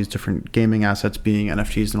lot of these different gaming assets being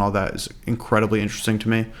NFTs and all that is incredibly interesting to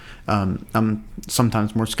me. I'm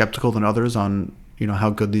sometimes more skeptical than others on,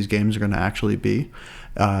 how good these games are going to actually be.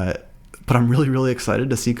 But I'm really, really excited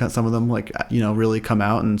to see some of them really come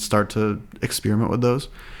out and start to experiment with those.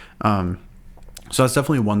 So that's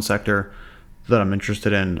definitely one sector that I'm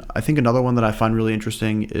interested in. I think another one that I find really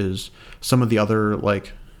interesting is some of the other,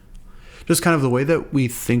 just kind of the way that we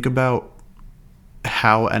think about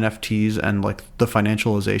how NFTs and the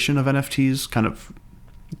financialization of NFTs kind of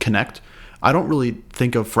connect. I don't really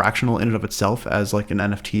think of Fractional in and of itself as an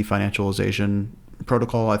NFT financialization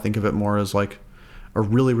protocol. I think of it more as a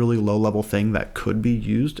really, really low level thing that could be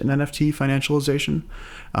used in NFT financialization.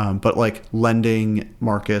 But lending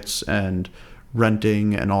markets and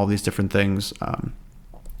renting and all these different things,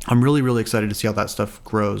 I'm really, really excited to see how that stuff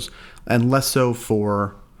grows, and less so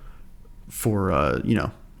for a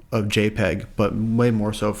JPEG, but way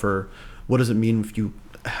more so for what does it mean if you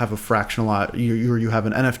have a fractional, you have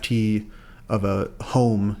an NFT of a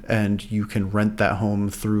home and you can rent that home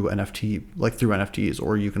through NFTs,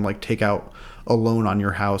 or you can take out a loan on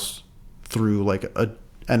your house through a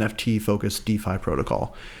NFT focused DeFi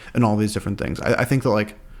protocol, and all these different things. I think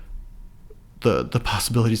that the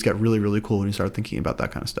possibilities get really, really cool when you start thinking about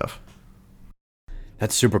that kind of stuff.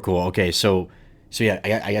 That's super cool. Okay, so yeah,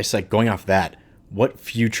 I guess going off that, what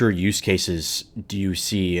future use cases do you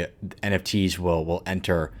see NFTs will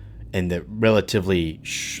enter in the relatively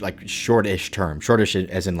shortish term? Shortish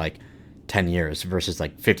as in 10 years versus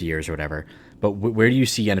 50 years or whatever. But where do you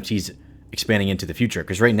see NFTs expanding into the future?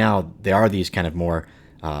 Because right now there are these kind of more,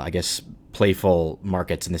 I guess, playful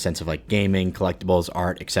markets in the sense of gaming, collectibles,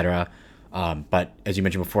 art, etc. But as you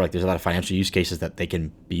mentioned before, there's a lot of financial use cases that they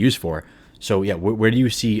can be used for. So yeah, where do you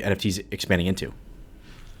see NFTs expanding into?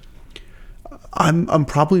 I'm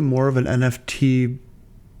probably more of an NFT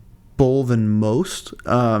bull than most,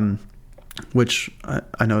 which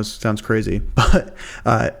I know sounds crazy, but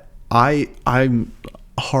I'm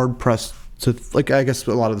hard pressed to I guess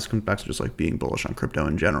a lot of this comes back to just being bullish on crypto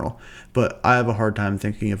in general, but I have a hard time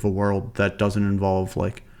thinking of a world that doesn't involve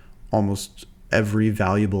almost every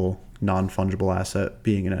valuable non-fungible asset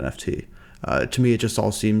being an NFT. To me, it just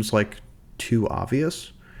all seems too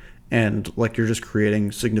obvious. And you're just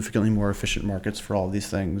creating significantly more efficient markets for all these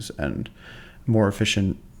things and more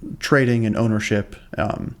efficient trading and ownership.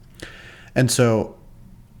 And so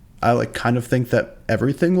I kind of think that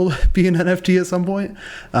everything will be an NFT at some point.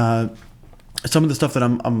 Some of the stuff that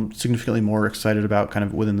I'm significantly more excited about kind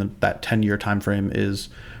of within that 10-year time frame is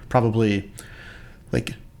probably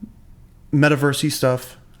metaverse-y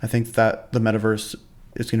stuff. I think that the metaverse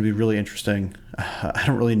is going to be really interesting. I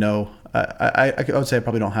don't really know. I would say I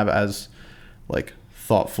probably don't have as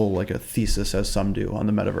thoughtful a thesis as some do on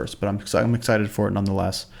the metaverse, but I'm excited for it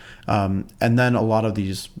nonetheless. And then a lot of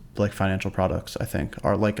these financial products I think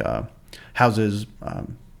are houses,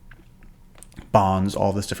 bonds,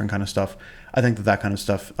 all this different kind of stuff. I think that kind of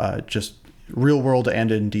stuff just real world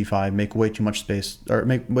and in DeFi make way too much sense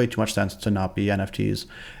to not be NFTs,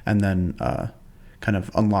 and then kind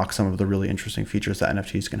of unlock some of the really interesting features that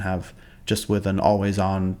NFTs can have just with an always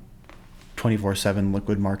on 24/7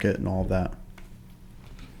 liquid market and all of that.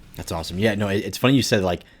 That's awesome. Yeah, no, it's funny you said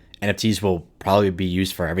NFTs will probably be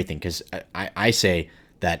used for everything, because I say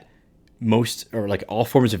that most or all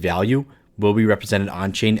forms of value will be represented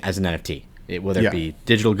on chain as an NFT. Whether it be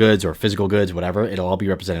digital goods or physical goods, whatever, it'll all be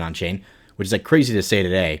represented on chain, which is crazy to say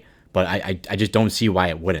today, but I just don't see why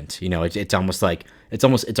it wouldn't. It's almost it's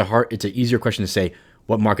an easier question to say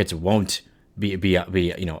what markets won't be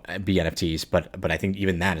NFTs, but I think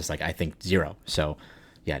even that is I think zero. So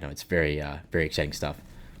yeah, no, it's very very exciting stuff.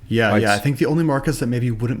 Yeah, I think the only markets that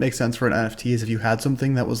maybe wouldn't make sense for an NFT is if you had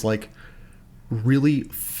something that was really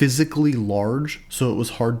physically large, so it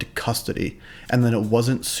was hard to custody, and then it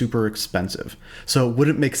wasn't super expensive. So it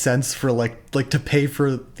wouldn't make sense for to pay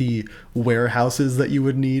for the warehouses that you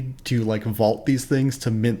would need to vault these things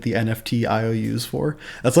to mint the NFT IOUs for.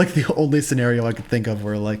 That's the only scenario I could think of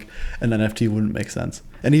where an NFT wouldn't make sense.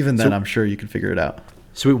 And even then, I'm sure you could figure it out.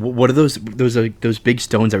 So what are those big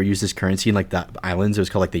stones that were used as currency in the islands? It was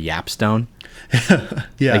called the Yap Stone.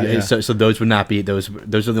 Yeah. So those would not be those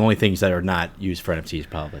are the only things that are not used for NFTs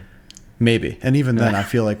probably. Maybe. And even then, I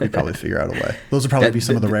feel like we'd probably figure out a way. Those would probably be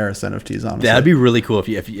some of the rarest NFTs, honestly. That'd be really cool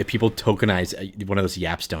if people tokenize one of those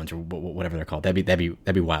Yap stones or whatever they're called. That'd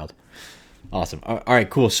be wild. Awesome. All right,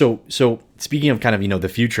 cool. So speaking of kind of, the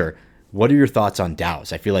future, what are your thoughts on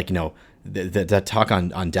DAOs? I feel like, the talk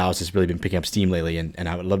on DAOs has really been picking up steam lately, and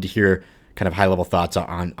I would love to hear kind of high level thoughts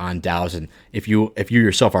on DAOs, and if you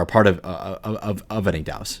yourself are a part of any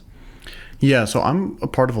DAOs. Yeah, so I'm a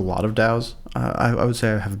part of a lot of DAOs. I would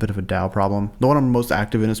say I have a bit of a DAO problem. The one I'm most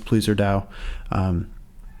active in is Pleaser DAO,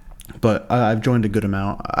 but I've joined a good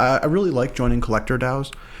amount. I really like joining collector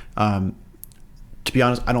DAOs. To be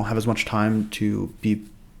honest, I don't have as much time to be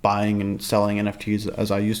buying and selling NFTs as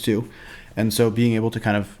I used to. And so being able to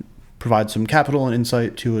kind of provide some capital and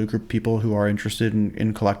insight to a group of people who are interested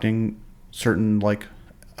in collecting certain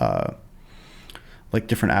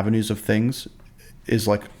different avenues of things is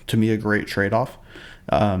to me a great trade-off.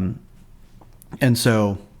 And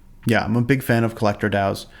so, yeah, I'm a big fan of collector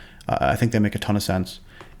DAOs. I think they make a ton of sense.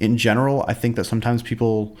 In general, I think that sometimes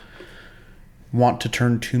people want to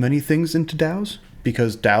turn too many things into DAOs,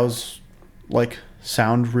 because DAOs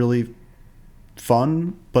sound really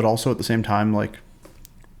fun, but also at the same time,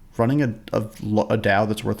 running a DAO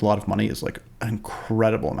that's worth a lot of money is an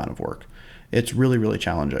incredible amount of work. It's really, really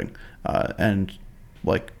challenging. And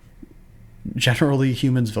generally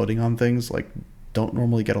humans voting on things don't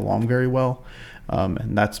normally get along very well.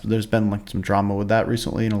 And there's been some drama with that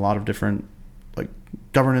recently in a lot of different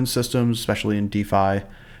governance systems, especially in DeFi.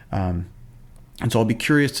 And so I'll be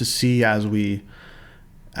curious to see as we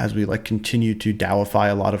continue to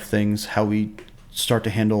DAOify a lot of things, how we start to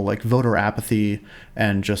handle voter apathy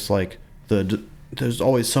and just there's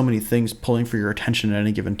always so many things pulling for your attention at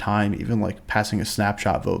any given time. Even passing a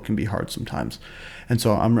snapshot vote can be hard sometimes. And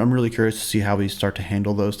so I'm really curious to see how we start to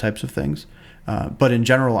handle those types of things. But in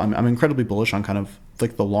general, I'm incredibly bullish on kind of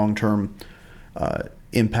the long-term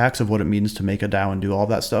impacts of what it means to make a DAO and do all of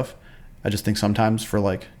that stuff. I just think sometimes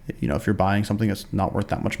for if you're buying something that's not worth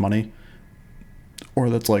that much money, or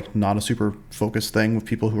that's not a super focused thing with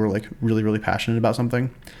people who are really, really passionate about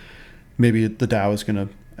something, maybe the DAO is going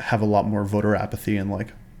to have a lot more voter apathy and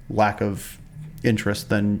lack of interest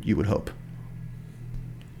than you would hope.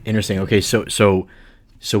 Interesting. Okay, so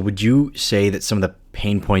would you say that some of the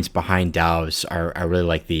pain points behind DAOs are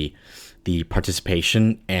really the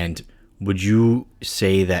participation, and would you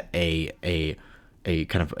say that a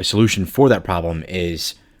kind of a solution for that problem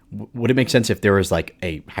is, would it make sense if there was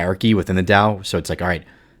a hierarchy within the DAO? So it's all right,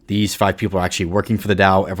 these 5 people are actually working for the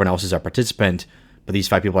DAO, everyone else is a participant, but these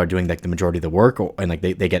 5 people are doing the majority of the work, and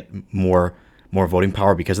they get more voting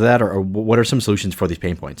power because of that? Or what are some solutions for these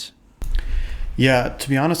pain points? Yeah, to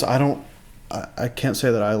be honest, I can't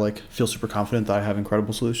say that I feel super confident that I have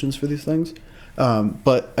incredible solutions for these things.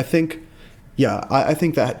 But I think, I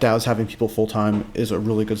think that DAOs having people full-time is a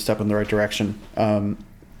really good step in the right direction.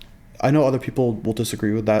 I know other people will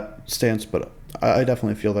disagree with that stance, but I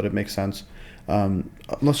definitely feel that it makes sense.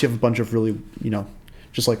 Unless you have a bunch of really,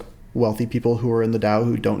 just wealthy people who are in the DAO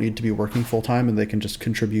who don't need to be working full-time and they can just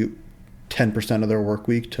contribute 10% of their work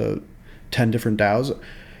week to 10 different DAOs.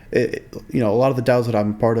 A lot of the DAOs that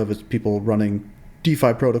I'm part of is people running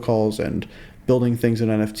DeFi protocols and building things in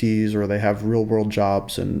NFTs, or they have real world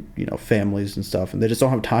jobs and, families and stuff, and they just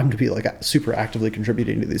don't have time to be super actively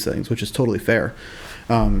contributing to these things, which is totally fair.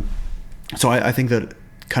 So I think that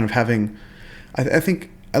kind of having, I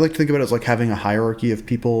think I like to think about it as having a hierarchy of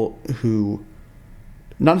people who,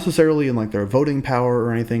 not necessarily in their voting power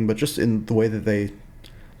or anything, but just in the way that they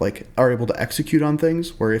are able to execute on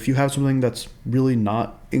things, where if you have something that's really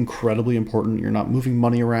not incredibly important, you're not moving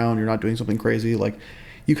money around, you're not doing something crazy,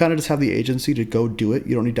 you kind of just have the agency to go do it.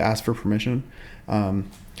 You don't need to ask for permission.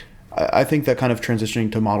 I think that kind of transitioning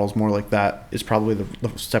to models more like that is probably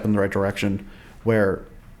the step in the right direction, where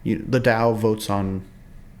the DAO votes on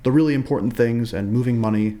the really important things and moving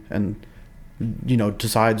money and,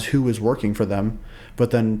 decides who is working for them. But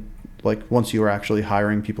then once you are actually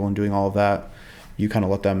hiring people and doing all of that, you kind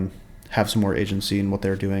of let them have some more agency in what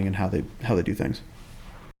they're doing and how they do things.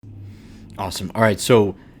 Awesome. All right.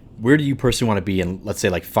 So where do you personally want to be in, let's say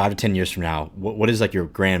 5 to 10 years from now? What is your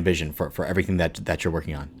grand vision for everything that you're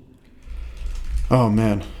working on? Oh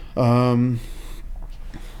man. In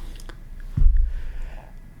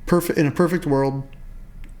a perfect world,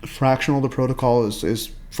 Fractional, the protocol,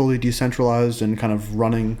 is fully decentralized and kind of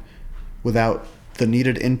running without the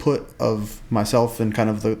needed input of myself and kind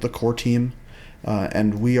of the core team.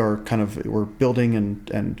 And we're building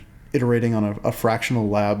and iterating on a fractional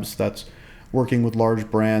labs that's working with large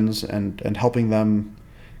brands and helping them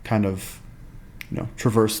kind of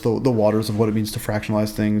traverse the waters of what it means to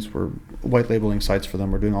fractionalize things. We're white labeling sites for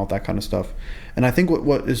them. We're doing all that kind of stuff. And I think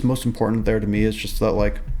what is most important there to me is just that,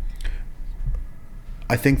 like,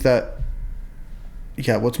 I think that,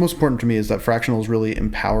 what's most important to me is that Fractional is really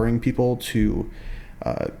empowering people to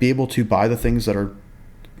be able to buy the things that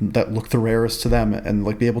look the rarest to them, and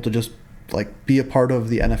like be able to just like be a part of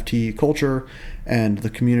the NFT culture and the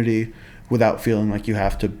community without feeling like you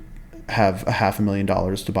have to have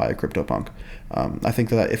 $500,000 to buy a CryptoPunk. I think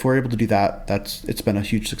that if we're able to do that, it's been a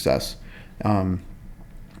huge success. And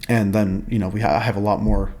then, I have a lot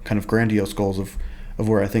more kind of grandiose goals of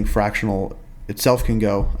where I think Fractional itself can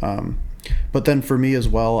go. But then for me as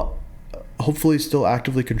well, hopefully still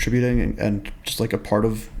actively contributing and just like a part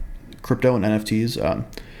of crypto and NFTs.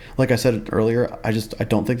 Like I said earlier, I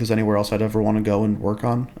don't think there's anywhere else I'd ever want to go and work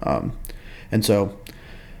on. And so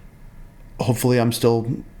hopefully I'm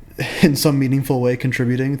still in some meaningful way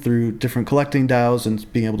contributing through different collecting DAOs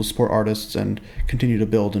and being able to support artists and continue to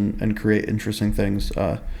build and create interesting things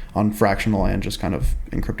on Fractional and just kind of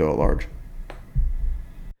in crypto at large.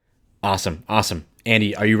 Awesome.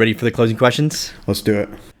 Andy, are you ready for the closing questions? Let's do it.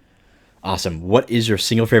 Awesome. What is your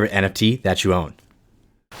single favorite NFT that you own?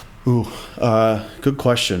 Ooh, good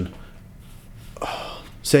question.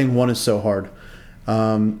 Saying one is so hard.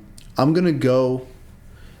 I'm gonna go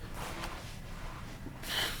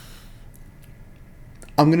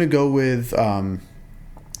with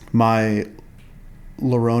my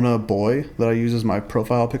Lorona boy that I use as my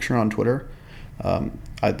profile picture on Twitter.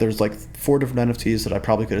 There's like 4 different NFTs that I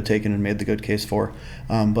probably could have taken and made the good case for,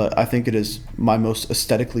 but I think it is my most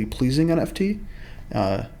aesthetically pleasing NFT.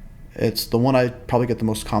 It's the one I probably get the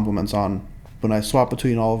most compliments on when I swap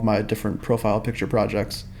between all of my different profile picture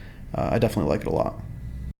projects. I definitely like it a lot.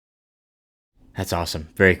 That's awesome.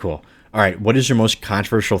 Very cool. All right. What is your most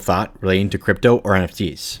controversial thought relating to crypto or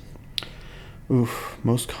NFTs? Oof,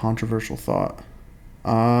 most controversial thought.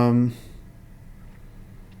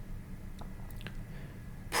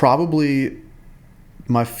 Probably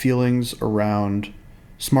my feelings around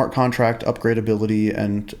smart contract upgradability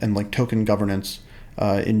and like token governance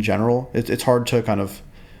in general. It's hard to kind of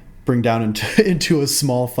bring down into a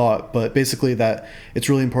small thought, but basically that it's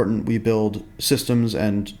really important we build systems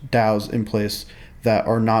and DAOs in place that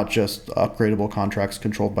are not just upgradable contracts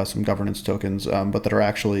controlled by some governance tokens, but that are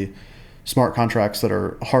actually smart contracts that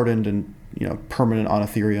are hardened and permanent on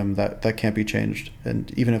Ethereum that can't be changed,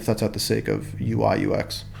 and even if that's at the sake of UI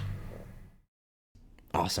UX.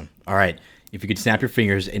 Awesome. All right. If you could snap your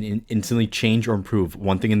fingers and instantly change or improve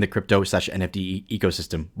one thing in the crypto/NFT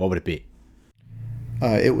ecosystem, what would it be?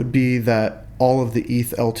 It would be that all of the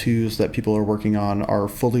ETH L2s that people are working on are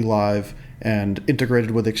fully live and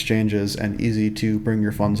integrated with exchanges and easy to bring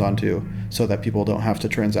your funds onto, so that people don't have to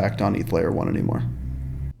transact on ETH Layer 1 anymore.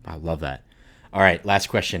 I love that. All right. Last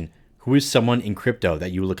question. Who is someone in crypto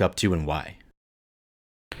that you look up to and why?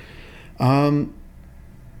 That's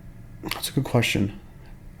a good question.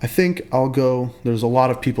 I think I'll go, there's a lot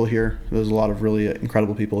of people here. There's a lot of really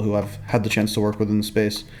incredible people who I've had the chance to work with in the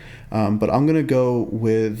space. But I'm going to go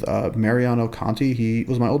with Mariano Conti. He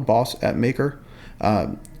was my old boss at Maker.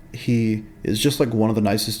 He is just like one of the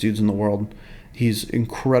nicest dudes in the world. He's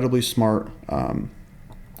incredibly smart.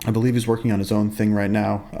 I believe he's working on his own thing right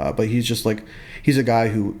now. But he's just like, he's a guy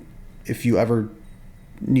who, if you ever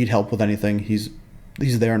need help with anything, he's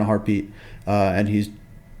there in a heartbeat. And he's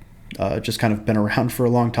just kind of been around for a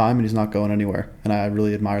long time, and he's not going anywhere. And I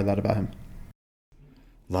really admire that about him.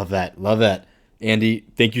 Love that. Andy,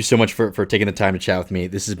 thank you so much for taking the time to chat with me.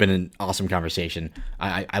 This has been an awesome conversation.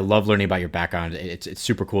 I love learning about your background. It's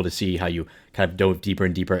super cool to see how you kind of dove deeper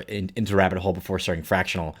and deeper into the rabbit hole before starting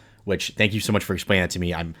Fractional, which thank you so much for explaining that to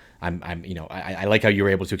me. I like how you were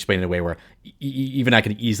able to explain it in a way where even I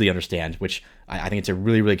could easily understand, which I think it's a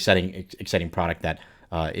really, really exciting product that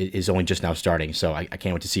is only just now starting. So I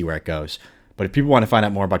can't wait to see where it goes. But if people want to find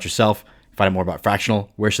out more about yourself, find out more about Fractional,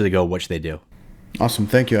 where should they go? What should they do? Awesome.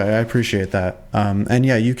 Thank you. I appreciate that. And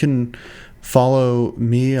yeah, you can follow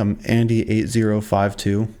me. I'm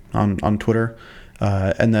Andy8052 on Twitter.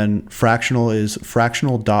 And then Fractional is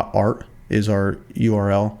fractional.art is our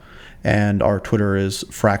URL. And our Twitter is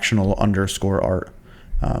fractional_art.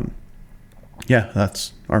 Yeah,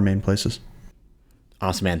 that's our main places.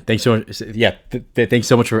 Awesome, man. Thanks so much. Yeah, thanks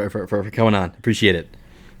so much for coming on. Appreciate it.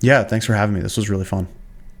 Yeah, thanks for having me. This was really fun.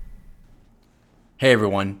 Hey,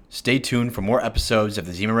 everyone. Stay tuned for more episodes of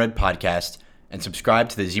the Zima Red podcast and subscribe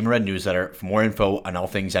to the Zima Red newsletter for more info on all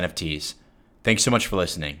things NFTs. Thanks so much for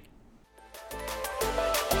listening.